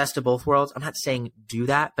have the best of both worlds, I'm not saying do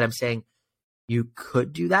that, but I'm saying you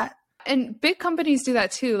could do that. And big companies do that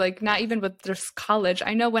too. Like not even with just college.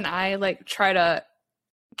 I know when I like try to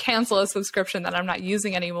cancel a subscription that I'm not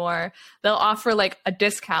using anymore, they'll offer like a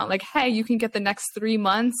discount. Like, hey, you can get the next 3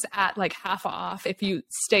 months at like half off if you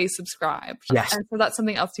stay subscribed. Yes. And so that's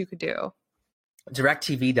something else you could do.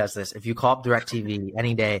 DirecTV does this. If you call up DirecTV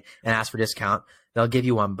any day and ask for discount, they'll give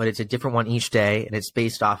you one, but it's a different one each day, and it's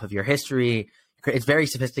based off of your history. It's very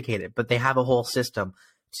sophisticated, but they have a whole system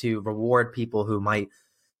to reward people who might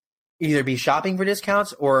either be shopping for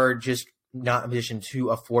discounts or just not in a position to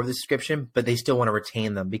afford the subscription, but they still want to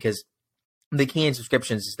retain them, because the key in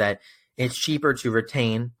subscriptions is that it's cheaper to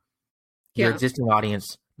retain your existing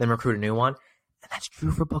audience than recruit a new one. And that's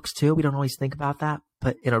true for books too. We don't always think about that,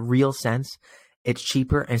 but in a real sense, it's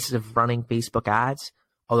cheaper instead of running Facebook ads.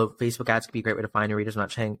 Although Facebook ads can be a great way to find your readers. I'm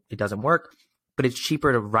not saying it doesn't work, but it's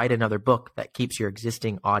cheaper to write another book that keeps your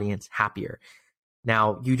existing audience happier.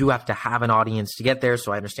 Now, you do have to have an audience to get there,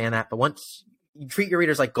 so I understand that. But once you treat your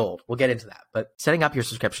readers like gold, we'll get into that. But setting up your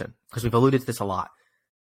subscription, because we've alluded to this a lot,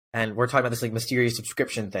 and we're talking about this like mysterious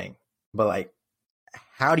subscription thing, but like,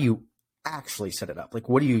 how do you actually set it up? Like,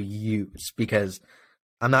 what do you use? Because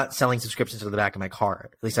I'm not selling subscriptions to the back of my car.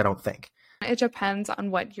 At least I don't think. It depends on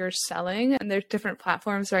what you're selling. And there's different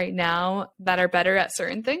platforms right now that are better at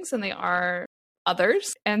certain things than they are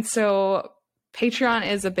others. And so Patreon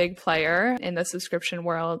is a big player in the subscription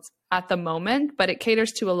world at the moment, but it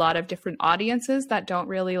caters to a lot of different audiences that don't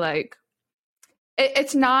really like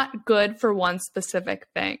it's not good for one specific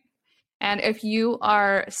thing. And if you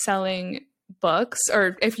are selling books,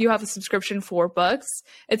 or if you have a subscription for books,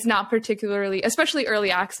 it's not particularly, especially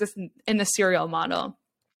early access in the serial model,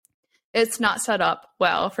 it's not set up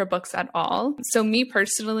well for books at all. So me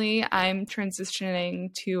personally, I'm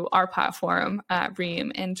transitioning to our platform at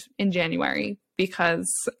Ream in January,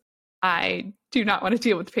 because I do not want to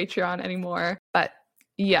deal with Patreon anymore. But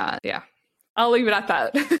yeah, I'll leave it at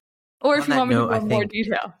that. Or if you want me to go in more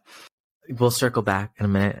detail. we'll circle back in a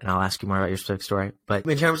minute and I'll ask you more about your specific story. But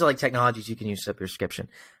in terms of like technologies you can use to set up your subscription,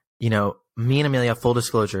 you know, me and Amelia, full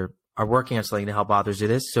disclosure, are working on something to help authors do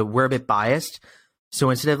this. So we're a bit biased. So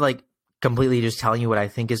instead of like completely just telling you what I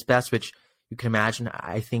think is best, which you can imagine,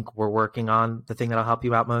 I think we're working on the thing that'll help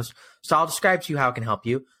you out most. So I'll describe to you how it can help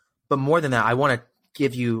you. But more than that, I want to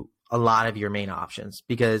give you a lot of your main options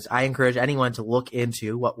because I encourage anyone to look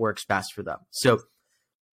into what works best for them. So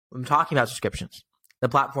I'm talking about subscriptions. The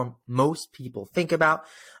platform most people think about,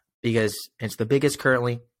 because it's the biggest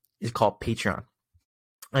currently, is called Patreon.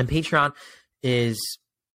 And Patreon is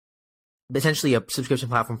essentially a subscription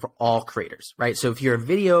platform for all creators, right? So if you're a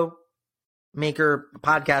video maker, a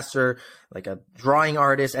podcaster, like a drawing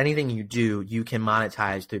artist, anything you do, you can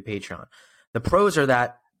monetize through Patreon. The pros are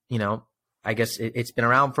that, you know, I guess it's been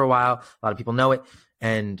around for a while. A lot of people know it.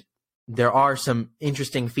 And there are some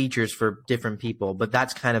interesting features for different people, but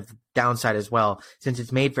that's kind of the downside as well. Since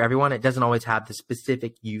it's made for everyone, it doesn't always have the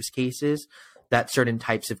specific use cases that certain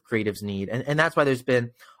types of creatives need. And that's why there's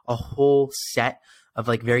been a whole set of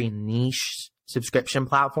like very niche subscription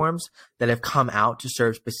platforms that have come out to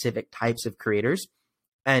serve specific types of creators.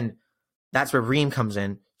 And that's where Ream comes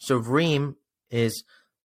in. So Ream is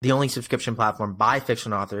the only subscription platform by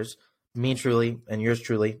fiction authors, me truly, and yours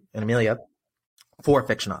truly, and Amelia, for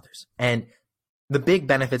fiction authors. And the big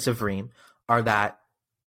benefits of Ream are that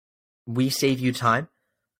we save you time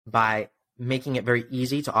by making it very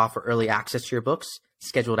easy to offer early access to your books,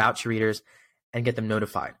 schedule it out to readers, and get them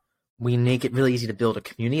notified. We make it really easy to build a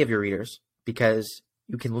community of your readers because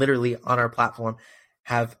you can literally, on our platform,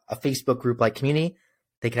 have a Facebook group-like community.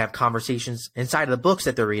 They can have conversations inside of the books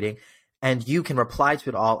that they're reading, and you can reply to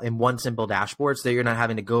it all in one simple dashboard so that you're not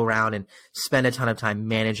having to go around and spend a ton of time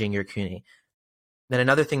managing your community. Then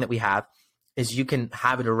another thing that we have is you can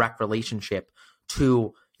have a direct relationship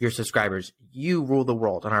to your subscribers. You rule the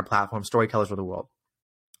world on our platform. Storytellers rule the world.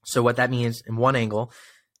 So what that means in one angle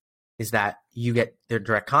is that you get their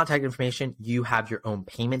direct contact information. You have your own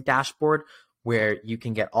payment dashboard where you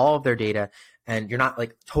can get all of their data, and you're not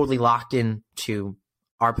like totally locked in to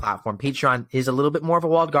our platform. Patreon is a little bit more of a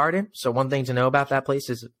walled garden. So one thing to know about that place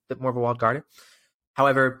is a bit more of a walled garden.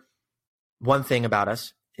 However, one thing about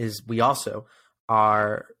us is we also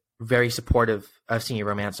are very supportive of senior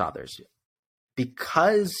romance authors.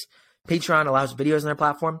 Because Patreon allows videos on their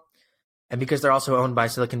platform, and because they're also owned by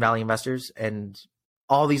Silicon Valley investors and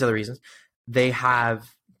all these other reasons, they have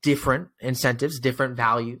different incentives, different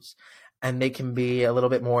values, and they can be a little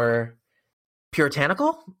bit more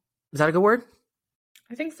puritanical. Is that a good word?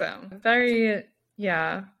 I think so. Very,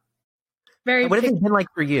 yeah. Very. What have they been like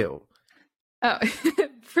for you? Oh,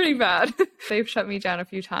 pretty bad. They've shut me down a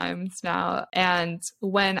few times now. And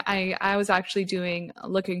when I was actually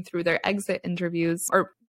looking through their exit interviews,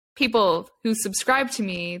 or people who subscribe to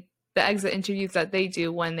me, the exit interviews that they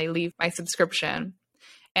do when they leave my subscription.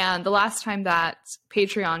 And the last time that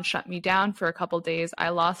Patreon shut me down for a couple of days, I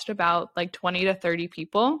lost about like 20 to 30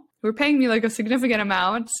 people who were paying me like a significant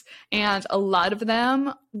amount. And a lot of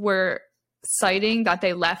them were citing that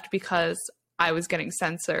they left because I was getting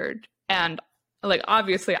censored. And like,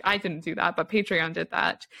 obviously I didn't do that, but Patreon did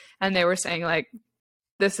that. And they were saying like,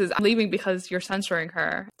 I'm leaving because you're censoring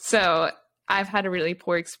her. So I've had a really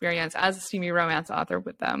poor experience as a steamy romance author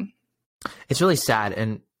with them. It's really sad.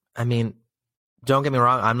 And I mean, don't get me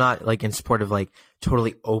wrong, I'm not like in support of like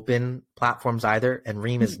totally open platforms either. And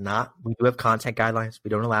Ream is not. We do have content guidelines. We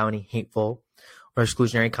don't allow any hateful or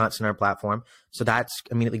exclusionary content on our platform. So that's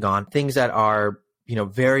immediately gone. Things that are,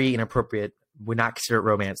 very inappropriate would not consider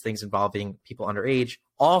romance. Things involving people underage,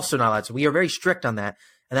 also not allowed. So we are very strict on that.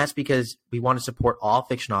 And that's because we want to support all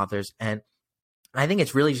fiction authors. And I think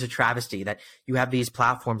it's really just a travesty that you have these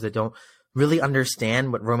platforms that don't really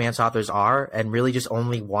understand what romance authors are and really just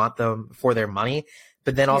only want them for their money,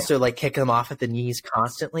 but then also like kick them off at the knees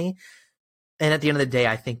constantly. And at the end of the day,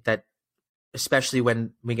 I think that especially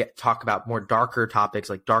when we talk about more darker topics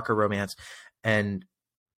like darker romance, and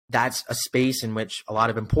that's a space in which a lot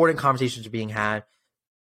of important conversations are being had.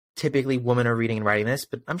 Typically women are reading and writing this,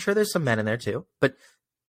 but I'm sure there's some men in there too. But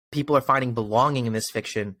people are finding belonging in this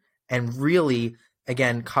fiction and really,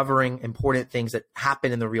 again, covering important things that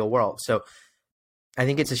happen in the real world. So I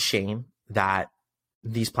think it's a shame that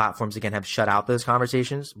these platforms, again, have shut out those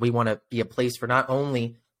conversations. We want to be a place for not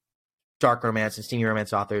only dark romance and steamy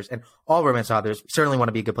romance authors and all romance authors. We certainly want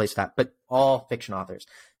to be a good place for that, but all fiction authors.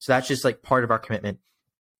 So that's just like part of our commitment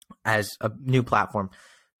as a new platform,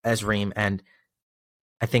 as Ream. And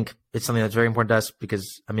I think it's something that's very important to us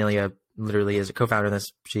because Amelia literally is a co-founder of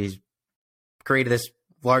this. She's created this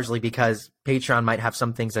largely because Patreon might have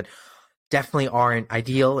some things that definitely aren't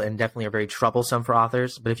ideal and definitely are very troublesome for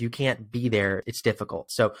authors. But if you can't be there, it's difficult.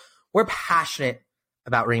 So we're passionate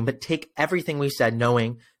about Ream, but take everything we said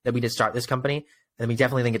knowing that we did start this company, and we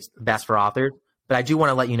definitely think it's best for authors. But I do want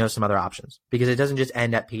to let you know some other options, because it doesn't just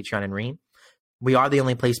end at Patreon and Ream. We are the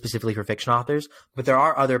only place specifically for fiction authors, but there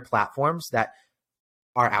are other platforms that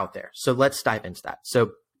are out there. So let's dive into that.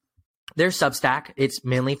 So there's Substack. It's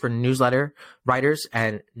mainly for newsletter writers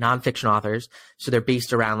and nonfiction authors. So they're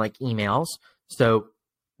based around like emails. So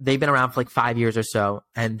they've been around for like 5 years or so,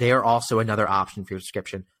 and they're also another option for your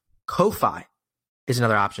subscription. Ko-Fi is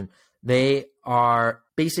another option. They are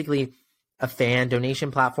basically a fan donation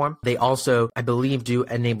platform. They also, I believe, do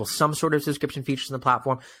enable some sort of subscription features in the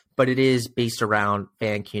platform, but it is based around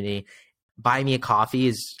fan community. Buy Me a Coffee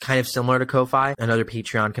is kind of similar to Ko-Fi, another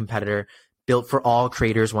Patreon competitor, built for all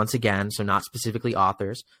creators once again, so not specifically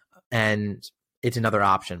authors, and it's another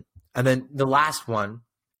option. And then the last one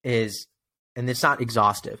is, and it's not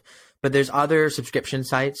exhaustive, but there's other subscription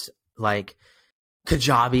sites like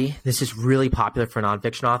Kajabi. This is really popular for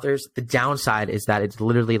nonfiction authors. The downside is that it's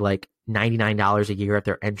literally like $99 a year at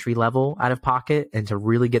their entry level out of pocket. And to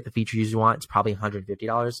really get the features you want, it's probably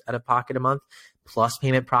 $150 out of pocket a month, plus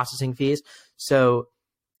payment processing fees. So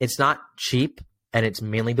it's not cheap, and it's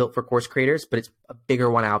mainly built for course creators, but it's a bigger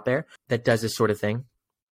one out there that does this sort of thing.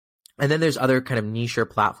 And then there's other kind of niche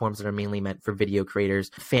platforms that are mainly meant for video creators.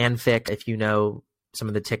 Fanfic, if you know some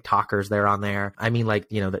of the TikTokers, they're on there. I mean, like,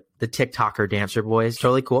 you know, the TikToker dancer boys,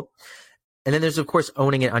 totally cool. And then there's, of course,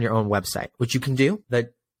 owning it on your own website, which you can do.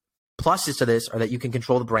 The pluses to this are that you can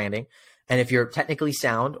control the branding. And if you're technically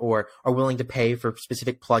sound or are willing to pay for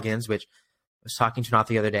specific plugins, which I was talking to an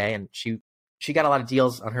author the other day, and she got a lot of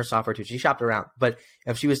deals on her software too. She shopped around, but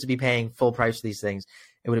if she was to be paying full price for these things,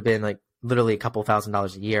 it would have been like literally a couple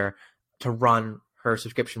 $1,000s a year to run her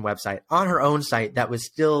subscription website on her own site that was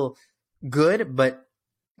still good, but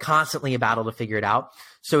constantly a battle to figure it out.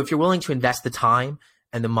 So if you're willing to invest the time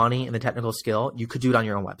and the money and the technical skill, you could do it on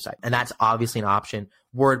your own website. And that's obviously an option.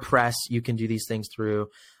 WordPress, you can do these things through.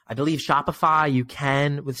 I believe Shopify, you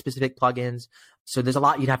can with specific plugins. So there's a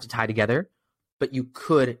lot you'd have to tie together, but you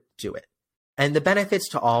could do it. And the benefits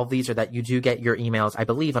to all of these are that you do get your emails, I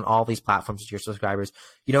believe, on all these platforms to your subscribers.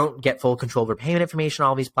 You don't get full control over payment information on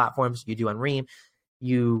all these platforms. You do on Ream.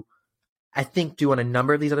 You, I think, do on a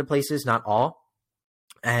number of these other places, not all.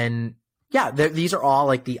 And yeah, these are all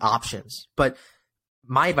like the options. But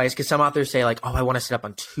my advice, because some authors say like, oh, I want to set up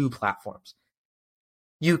on 2 platforms.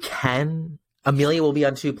 You can. Amelia will be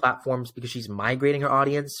on 2 platforms because she's migrating her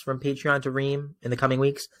audience from Patreon to Ream in the coming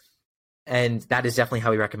weeks. And that is definitely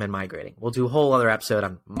how we recommend migrating. We'll do a whole other episode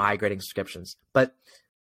on migrating subscriptions. But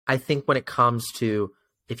I think when it comes to,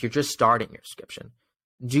 if you're just starting your subscription,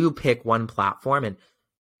 do pick one platform, and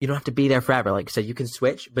you don't have to be there forever. Like I said, you can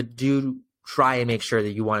switch, but do try and make sure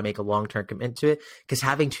that you want to make a long-term commitment to it, because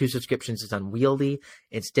having 2 subscriptions is unwieldy.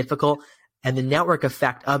 It's difficult. And the network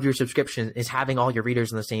effect of your subscription is having all your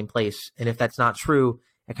readers in the same place. And if that's not true,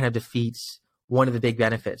 it kind of defeats one of the big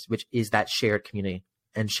benefits, which is that shared community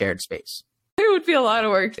and shared space. It would be a lot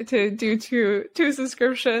of work to do two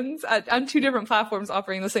subscriptions on 2 different platforms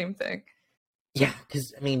offering the same thing. Yeah,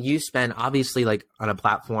 because I mean, you spend obviously like on a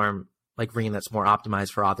platform like Ream that's more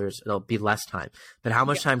optimized for authors, it'll be less time. But how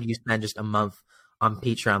much time do you spend just a month on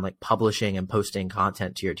Patreon, like publishing and posting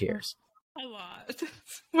content to your tiers? A lot. It's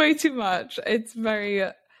way too much. It's very,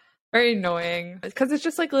 very annoying because it's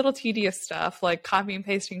just like little tedious stuff, like copy and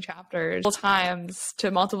pasting chapters multiple times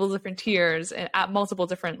to multiple different tiers and at multiple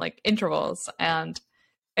different like intervals. And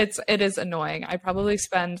it is annoying. I probably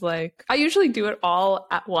spend I usually do it all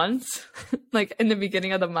at once, like in the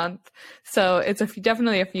beginning of the month. So it's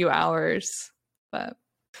definitely a few hours, but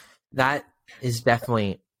that is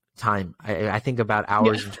definitely time. I think about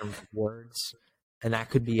hours in terms of words, and that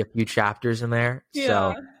could be a few chapters in there. Yeah.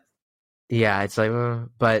 So yeah, it's like,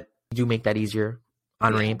 but do make that easier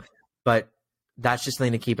on Ream. But that's just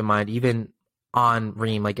something to keep in mind. Even on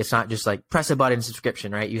Ream, like it's not just like press a button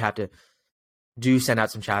subscription, right? You have to send out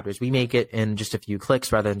some chapters. We make it in just a few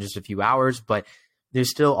clicks rather than just a few hours, but there's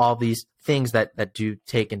still all these things that do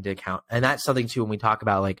take into account. And that's something too, when we talk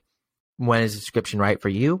about like, when is a subscription right for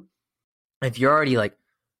you? If you're already like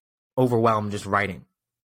overwhelmed just writing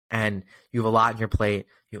and you have a lot on your plate,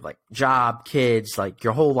 you have like job, kids, like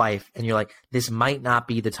your whole life, and you're like, this might not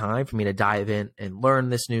be the time for me to dive in and learn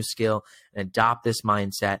this new skill and adopt this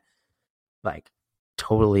mindset, like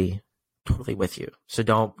totally with you. So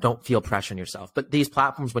don't feel pressure on yourself. But these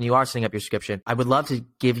platforms, when you are setting up your subscription, I would love to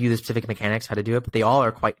give you the specific mechanics, how to do it, but they all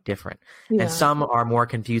are quite different. Yeah. And some are more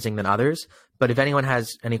confusing than others. But if anyone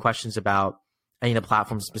has any questions about any of the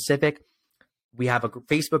platforms specific, we have a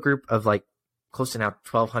Facebook group of like close to now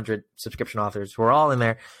 1,200 subscription authors who are all in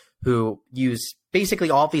there, who use basically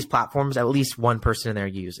all of these platforms. At least one person in there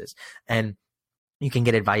uses, and you can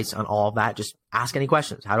get advice on all of that. Just ask any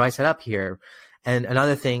questions. How do I set up here? And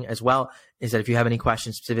another thing as well is that if you have any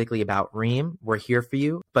questions specifically about Ream, we're here for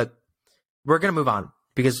you. But we're going to move on,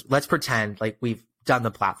 because let's pretend like we've done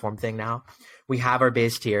the platform thing now. We have our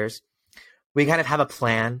base tiers. We kind of have a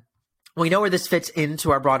plan. We know where this fits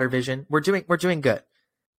into our broader vision. We're doing good.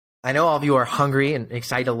 I know all of you are hungry and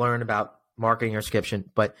excited to learn about marketing or subscription,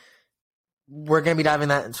 but we're going to be diving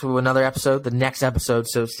that into another episode, the next episode.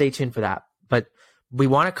 So stay tuned for that. But we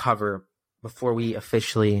want to cover, before we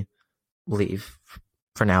officially leave,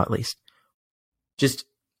 for now at least, just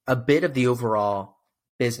a bit of the overall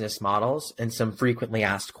business models and some frequently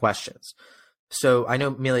asked questions. So I know,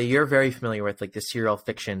 Amelia, you're very familiar with like the serial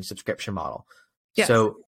fiction subscription model. Yes.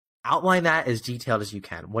 So outline that as detailed as you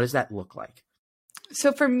can. What does that look like?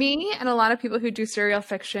 So for me and a lot of people who do serial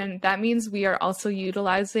fiction, that means we are also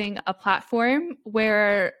utilizing a platform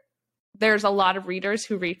where there's a lot of readers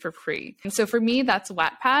who read for free. And so for me, that's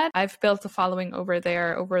Wattpad. I've built a following over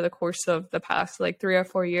there over the course of the past like 3 or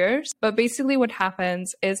 4 years. But basically what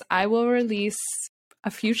happens is I will release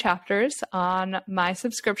a few chapters on my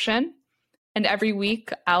subscription, and every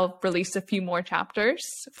week I'll release a few more chapters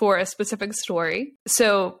for a specific story.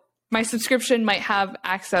 So my subscription might have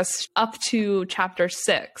access up to chapter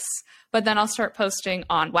 6, but then I'll start posting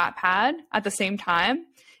on Wattpad at the same time.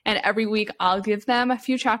 And every week I'll give them a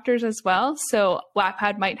few chapters as well. So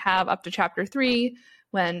Wattpad might have up to chapter 3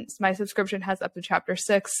 when my subscription has up to chapter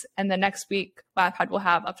 6. And the next week Wattpad will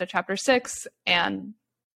have up to chapter 6 and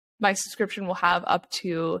my subscription will have up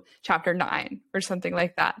to chapter 9 or something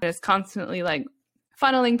like that. And it's constantly like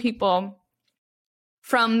funneling people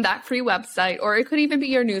from that free website, or it could even be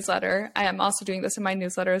your newsletter. I am also doing this in my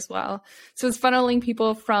newsletter as well. So it's funneling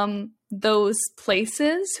people from those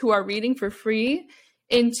places who are reading for free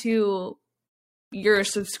into your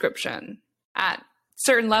subscription at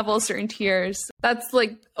certain levels, certain tiers. That's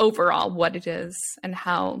like overall what it is and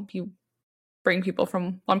how you bring people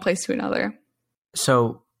from one place to another.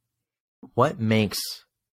 So what makes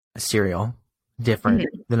a serial different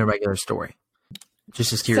than a regular story?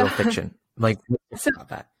 Just a serial fiction. Like, about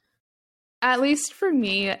that. At least for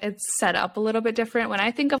me, it's set up a little bit different. When I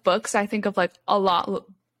think of books, I think of like a lot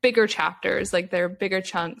bigger chapters, like they're bigger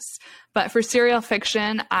chunks. But for serial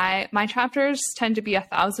fiction, my chapters tend to be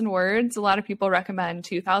 1,000 words. A lot of people recommend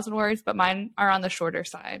 2,000 words, but mine are on the shorter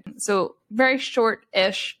side. So very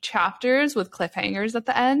short-ish chapters with cliffhangers at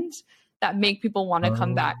the end that make people want to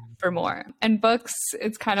come back for more. And books,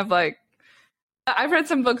 it's kind of like, I've read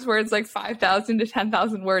some books where it's like 5,000 to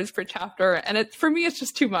 10,000 words per chapter. And for me, it's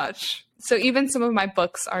just too much. So even some of my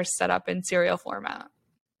books are set up in serial format.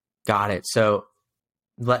 Got it. So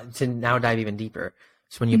to now dive even deeper.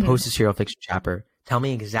 So when you post a serial fiction chapter, tell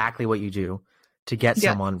me exactly what you do to get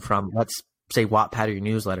someone from, let's say, Wattpad or your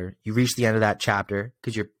newsletter. You reach the end of that chapter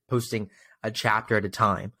because you're posting a chapter at a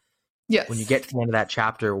time. Yes. When you get to the end of that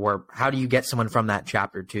chapter, or how do you get someone from that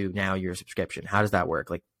chapter to now your subscription? How does that work?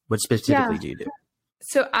 Like, what specifically do you do?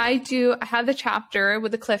 So I have the chapter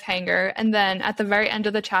with a cliffhanger, and then at the very end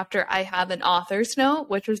of the chapter, I have an author's note,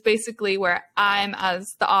 which was basically where I'm,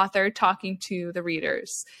 as the author, talking to the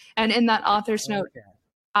readers. And in that author's note,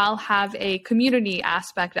 I'll have a community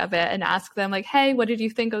aspect of it and ask them like, hey, what did you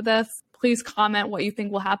think of this? Please comment what you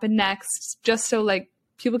think will happen next, just so like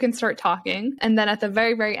people can start talking. And then at the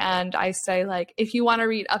very, very end, I say like, if you want to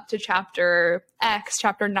read up to chapter X,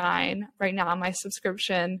 chapter 9, right now on my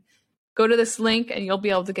subscription, go to this link and you'll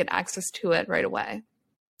be able to get access to it right away.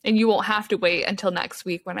 And you won't have to wait until next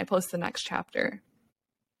week when I post the next chapter.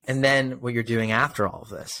 And then what you're doing after all of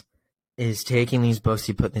this is taking these books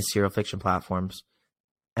you put in these serial fiction platforms,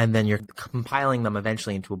 and then you're compiling them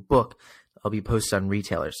eventually into a book that'll be posted on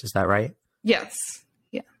retailers. Is that right? Yes.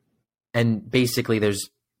 Yeah. And basically there's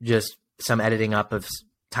just some editing up of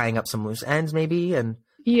tying up some loose ends maybe, and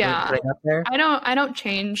putting up there. I don't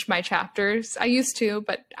change my chapters. I used to,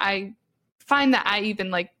 but I find that I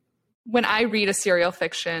even like when I read a serial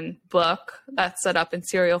fiction book that's set up in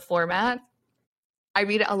serial format, I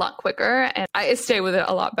read it a lot quicker and I stay with it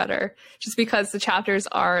a lot better just because the chapters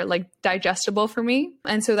are like digestible for me.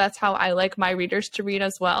 And so that's how I like my readers to read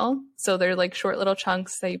as well. So they're like short little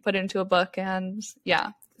chunks that you put into a book, and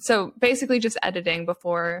so basically just editing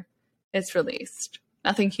before it's released.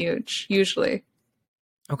 Nothing huge, usually.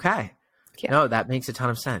 Okay. Yeah. No, that makes a ton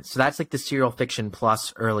of sense. So that's like the serial fiction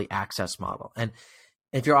plus early access model. And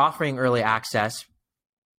if you're offering early access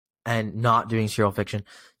and not doing serial fiction,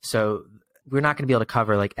 so we're not going to be able to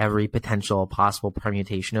cover like every potential possible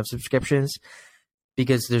permutation of subscriptions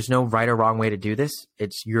because there's no right or wrong way to do this.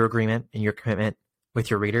 It's your agreement and your commitment with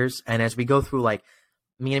your readers. And as we go through, like,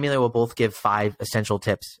 me and Amelia will both give 5 essential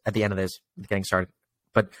tips at the end of this, getting started.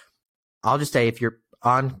 But I'll just say, if you're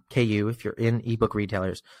on KU, if you're in ebook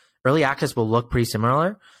retailers, early access will look pretty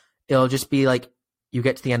similar. It'll just be like, you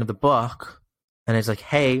get to the end of the book and it's like,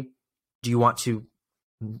 hey, do you want to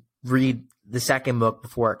read the second book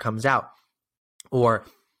before it comes out? Or,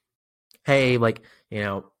 hey, like, you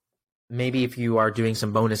know, maybe if you are doing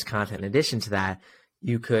some bonus content in addition to that,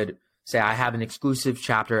 you could say, I have an exclusive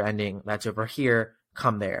chapter ending that's over here,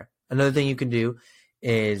 come there. Another thing you can do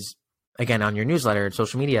is, again, on your newsletter and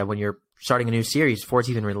social media, when you're starting a new series before it's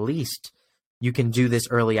even released, you can do this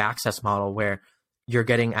early access model where you're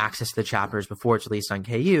getting access to the chapters before it's released on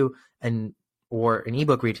KU and or an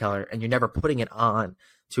ebook retailer, and you're never putting it on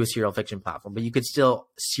to a serial fiction platform. But you could still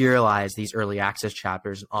serialize these early access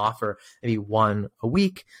chapters and offer maybe 1 a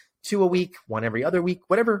week, 2 a week, 1 every other week,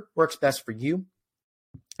 whatever works best for you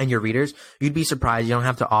and your readers. You'd be surprised. You don't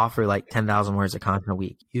have to offer like 10,000 words of content a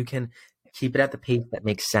week. You can keep it at the pace that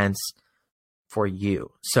makes sense for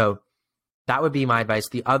you. So that would be my advice.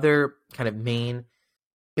 The other kind of main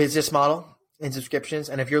business model in subscriptions,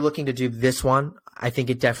 and if you're looking to do this one, I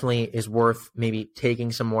think it definitely is worth maybe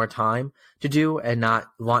taking some more time to do and not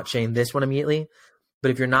launching this one immediately.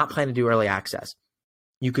 But if you're not planning to do early access,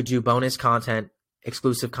 you could do bonus content,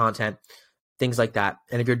 exclusive content, things like that.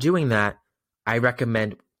 And if you're doing that, I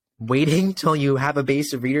recommend waiting till you have a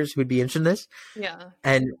base of readers who would be interested in this. Yeah.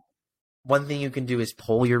 And one thing you can do is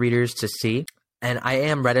poll your readers to see. And I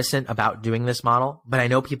am reticent about doing this model, but I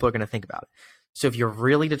know people are going to think about it. So if you're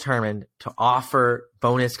really determined to offer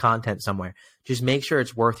bonus content somewhere, just make sure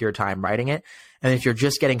it's worth your time writing it. And if you're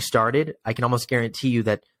just getting started, I can almost guarantee you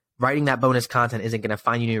that writing that bonus content isn't going to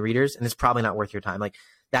find you new readers, and it's probably not worth your time. Like,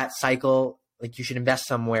 that cycle, like, you should invest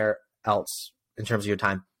somewhere else in terms of your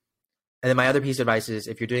time. And then my other piece of advice is,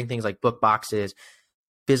 if you're doing things like book boxes,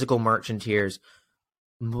 physical merch and tiers,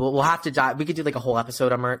 we'll have to dive. We could do like a whole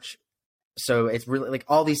episode on merch. So it's really like,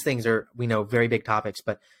 all these things are, we know, very big topics,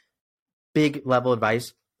 but big level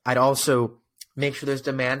advice. I'd also make sure there's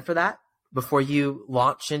demand for that before you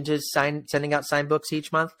launch into sending out signed books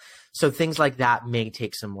each month. So things like that may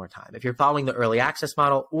take some more time. If you're following the early access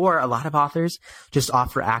model, or a lot of authors just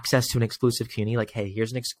offer access to an exclusive community, like, hey,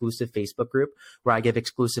 here's an exclusive Facebook group where I give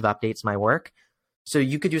exclusive updates to my work. So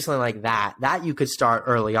you could do something like that. That you could start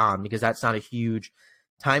early on, because that's not a huge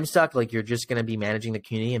time suck. Like, you're just going to be managing the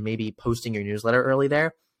community and maybe posting your newsletter early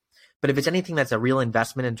there. But if it's anything that's a real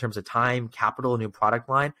investment in terms of time, capital, a new product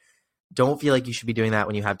line, don't feel like you should be doing that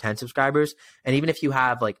when you have 10 subscribers. And even if you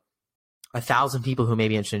have like 1,000 people who may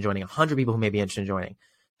be interested in joining, 100 people who may be interested in joining,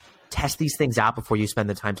 test these things out before you spend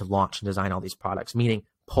the time to launch and design all these products, meaning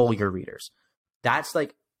poll your readers. That's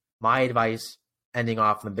like my advice ending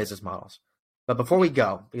off on the business models. But before we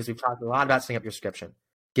go, because we've talked a lot about setting up your subscription,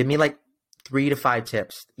 give me like 3 to 5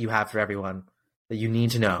 tips you have for everyone that you need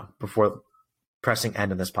to know before pressing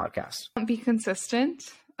end on this podcast. Be consistent.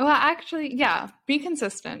 Well, actually, yeah, be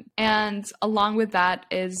consistent. And along with that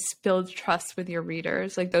is build trust with your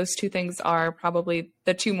readers. Like, those 2 things are probably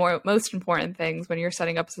the 2 most important things when you're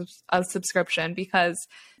setting up a subscription, because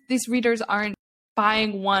these readers aren't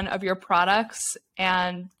buying one of your products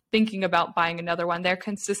and thinking about buying another one. They're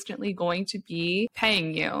consistently going to be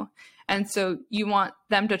paying you. And so you want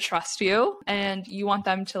them to trust you, and you want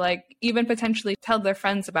them to, like, even potentially tell their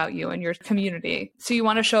friends about you and your community. So you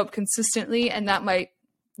want to show up consistently, and that might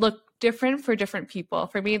look different for different people.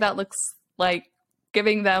 For me, that looks like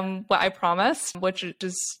giving them what I promised, which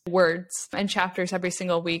is words and chapters every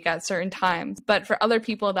single week at certain times. But for other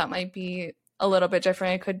people, that might be a little bit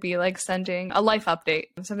different. It could be like sending a life update,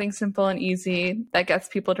 something simple and easy that gets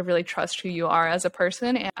people to really trust who you are as a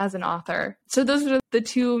person and as an author. So those are the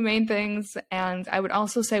 2 main things. And I would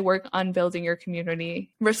also say work on building your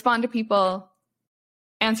community. Respond to people,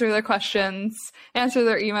 answer their questions, answer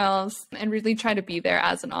their emails, and really try to be there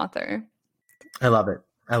as an author. I love it.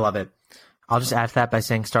 I love it. I'll just add to that by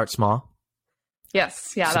saying start small.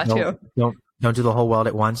 Yes. Yeah, So that too. Don't do the whole world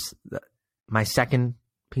at once. My second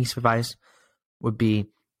piece of advice would be,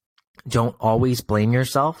 don't always blame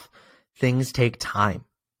yourself. Things take time.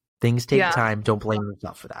 Things take time. Don't blame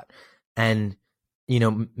yourself for that. And, you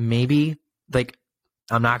know, maybe, like,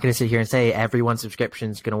 I'm not going to sit here and say everyone's subscription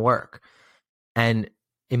is going to work. And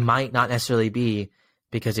it might not necessarily be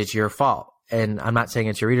because it's your fault. And I'm not saying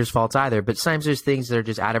it's your reader's fault either, but sometimes there's things that are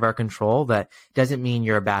just out of our control. That doesn't mean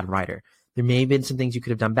you're a bad writer. There may have been some things you could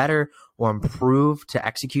have done better or improved to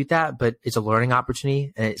execute that, but it's a learning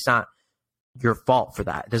opportunity, and it's not your fault for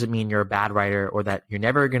that. It doesn't mean you're a bad writer or that you're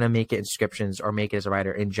never going to make it in subscriptions or make it as a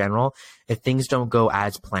writer in general if things don't go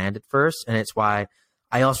as planned at first. And it's why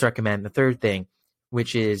I also recommend the third thing,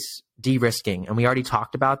 which is de-risking. And we already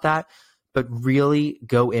talked about that, but really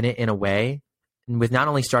go in it in a way with not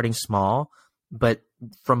only starting small, but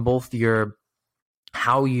from both your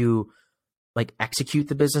how you like execute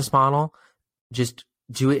the business model, just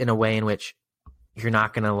do it in a way in which you're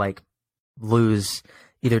not going to like lose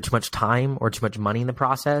either too much time or too much money in the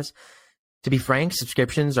process. To be frank,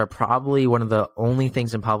 subscriptions are probably one of the only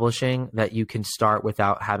things in publishing that you can start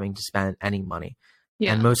without having to spend any money.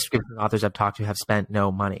 Yeah. And most subscription authors I've talked to have spent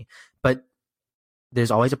no money. But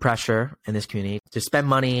there's always a pressure in this community to spend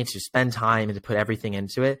money, to spend time, and to put everything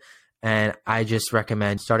into it. And I just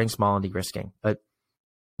recommend starting small and de-risking. But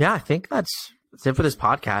yeah, I think that's it for this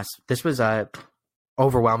podcast. This was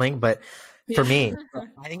overwhelming, but for me,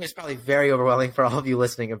 I think it's probably very overwhelming for all of you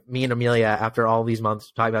listening. Me and Amelia, after all these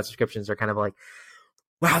months talking about subscriptions, are kind of like,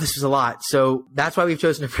 wow, this was a lot. So that's why we've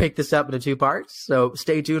chosen to break this up into 2 parts. So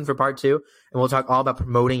stay tuned for part 2, and we'll talk all about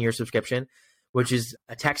promoting your subscription, which is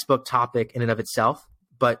a textbook topic in and of itself,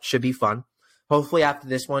 but should be fun. Hopefully after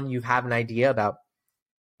this one, you have an idea about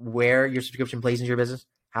where your subscription plays into your business,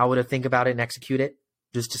 how to think about it and execute it,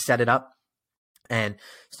 just to set it up, and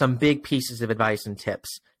some big pieces of advice and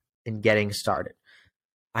tips in getting started.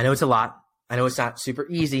 I know it's a lot. I know it's not super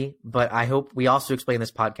easy, but I hope we also explain in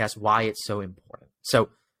this podcast why it's so important. So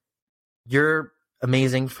you're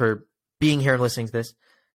amazing for being here and listening to this.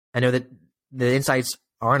 I know that the insights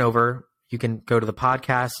aren't over. You can go to the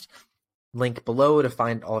podcast link below to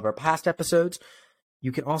find all of our past episodes.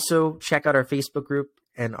 You can also check out our Facebook group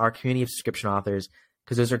and our community of subscription authors,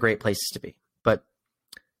 because those are great places to be. But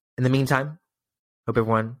in the meantime, hope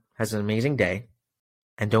everyone has an amazing day.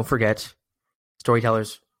 And don't forget,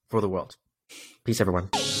 storytellers for the world. Peace, everyone.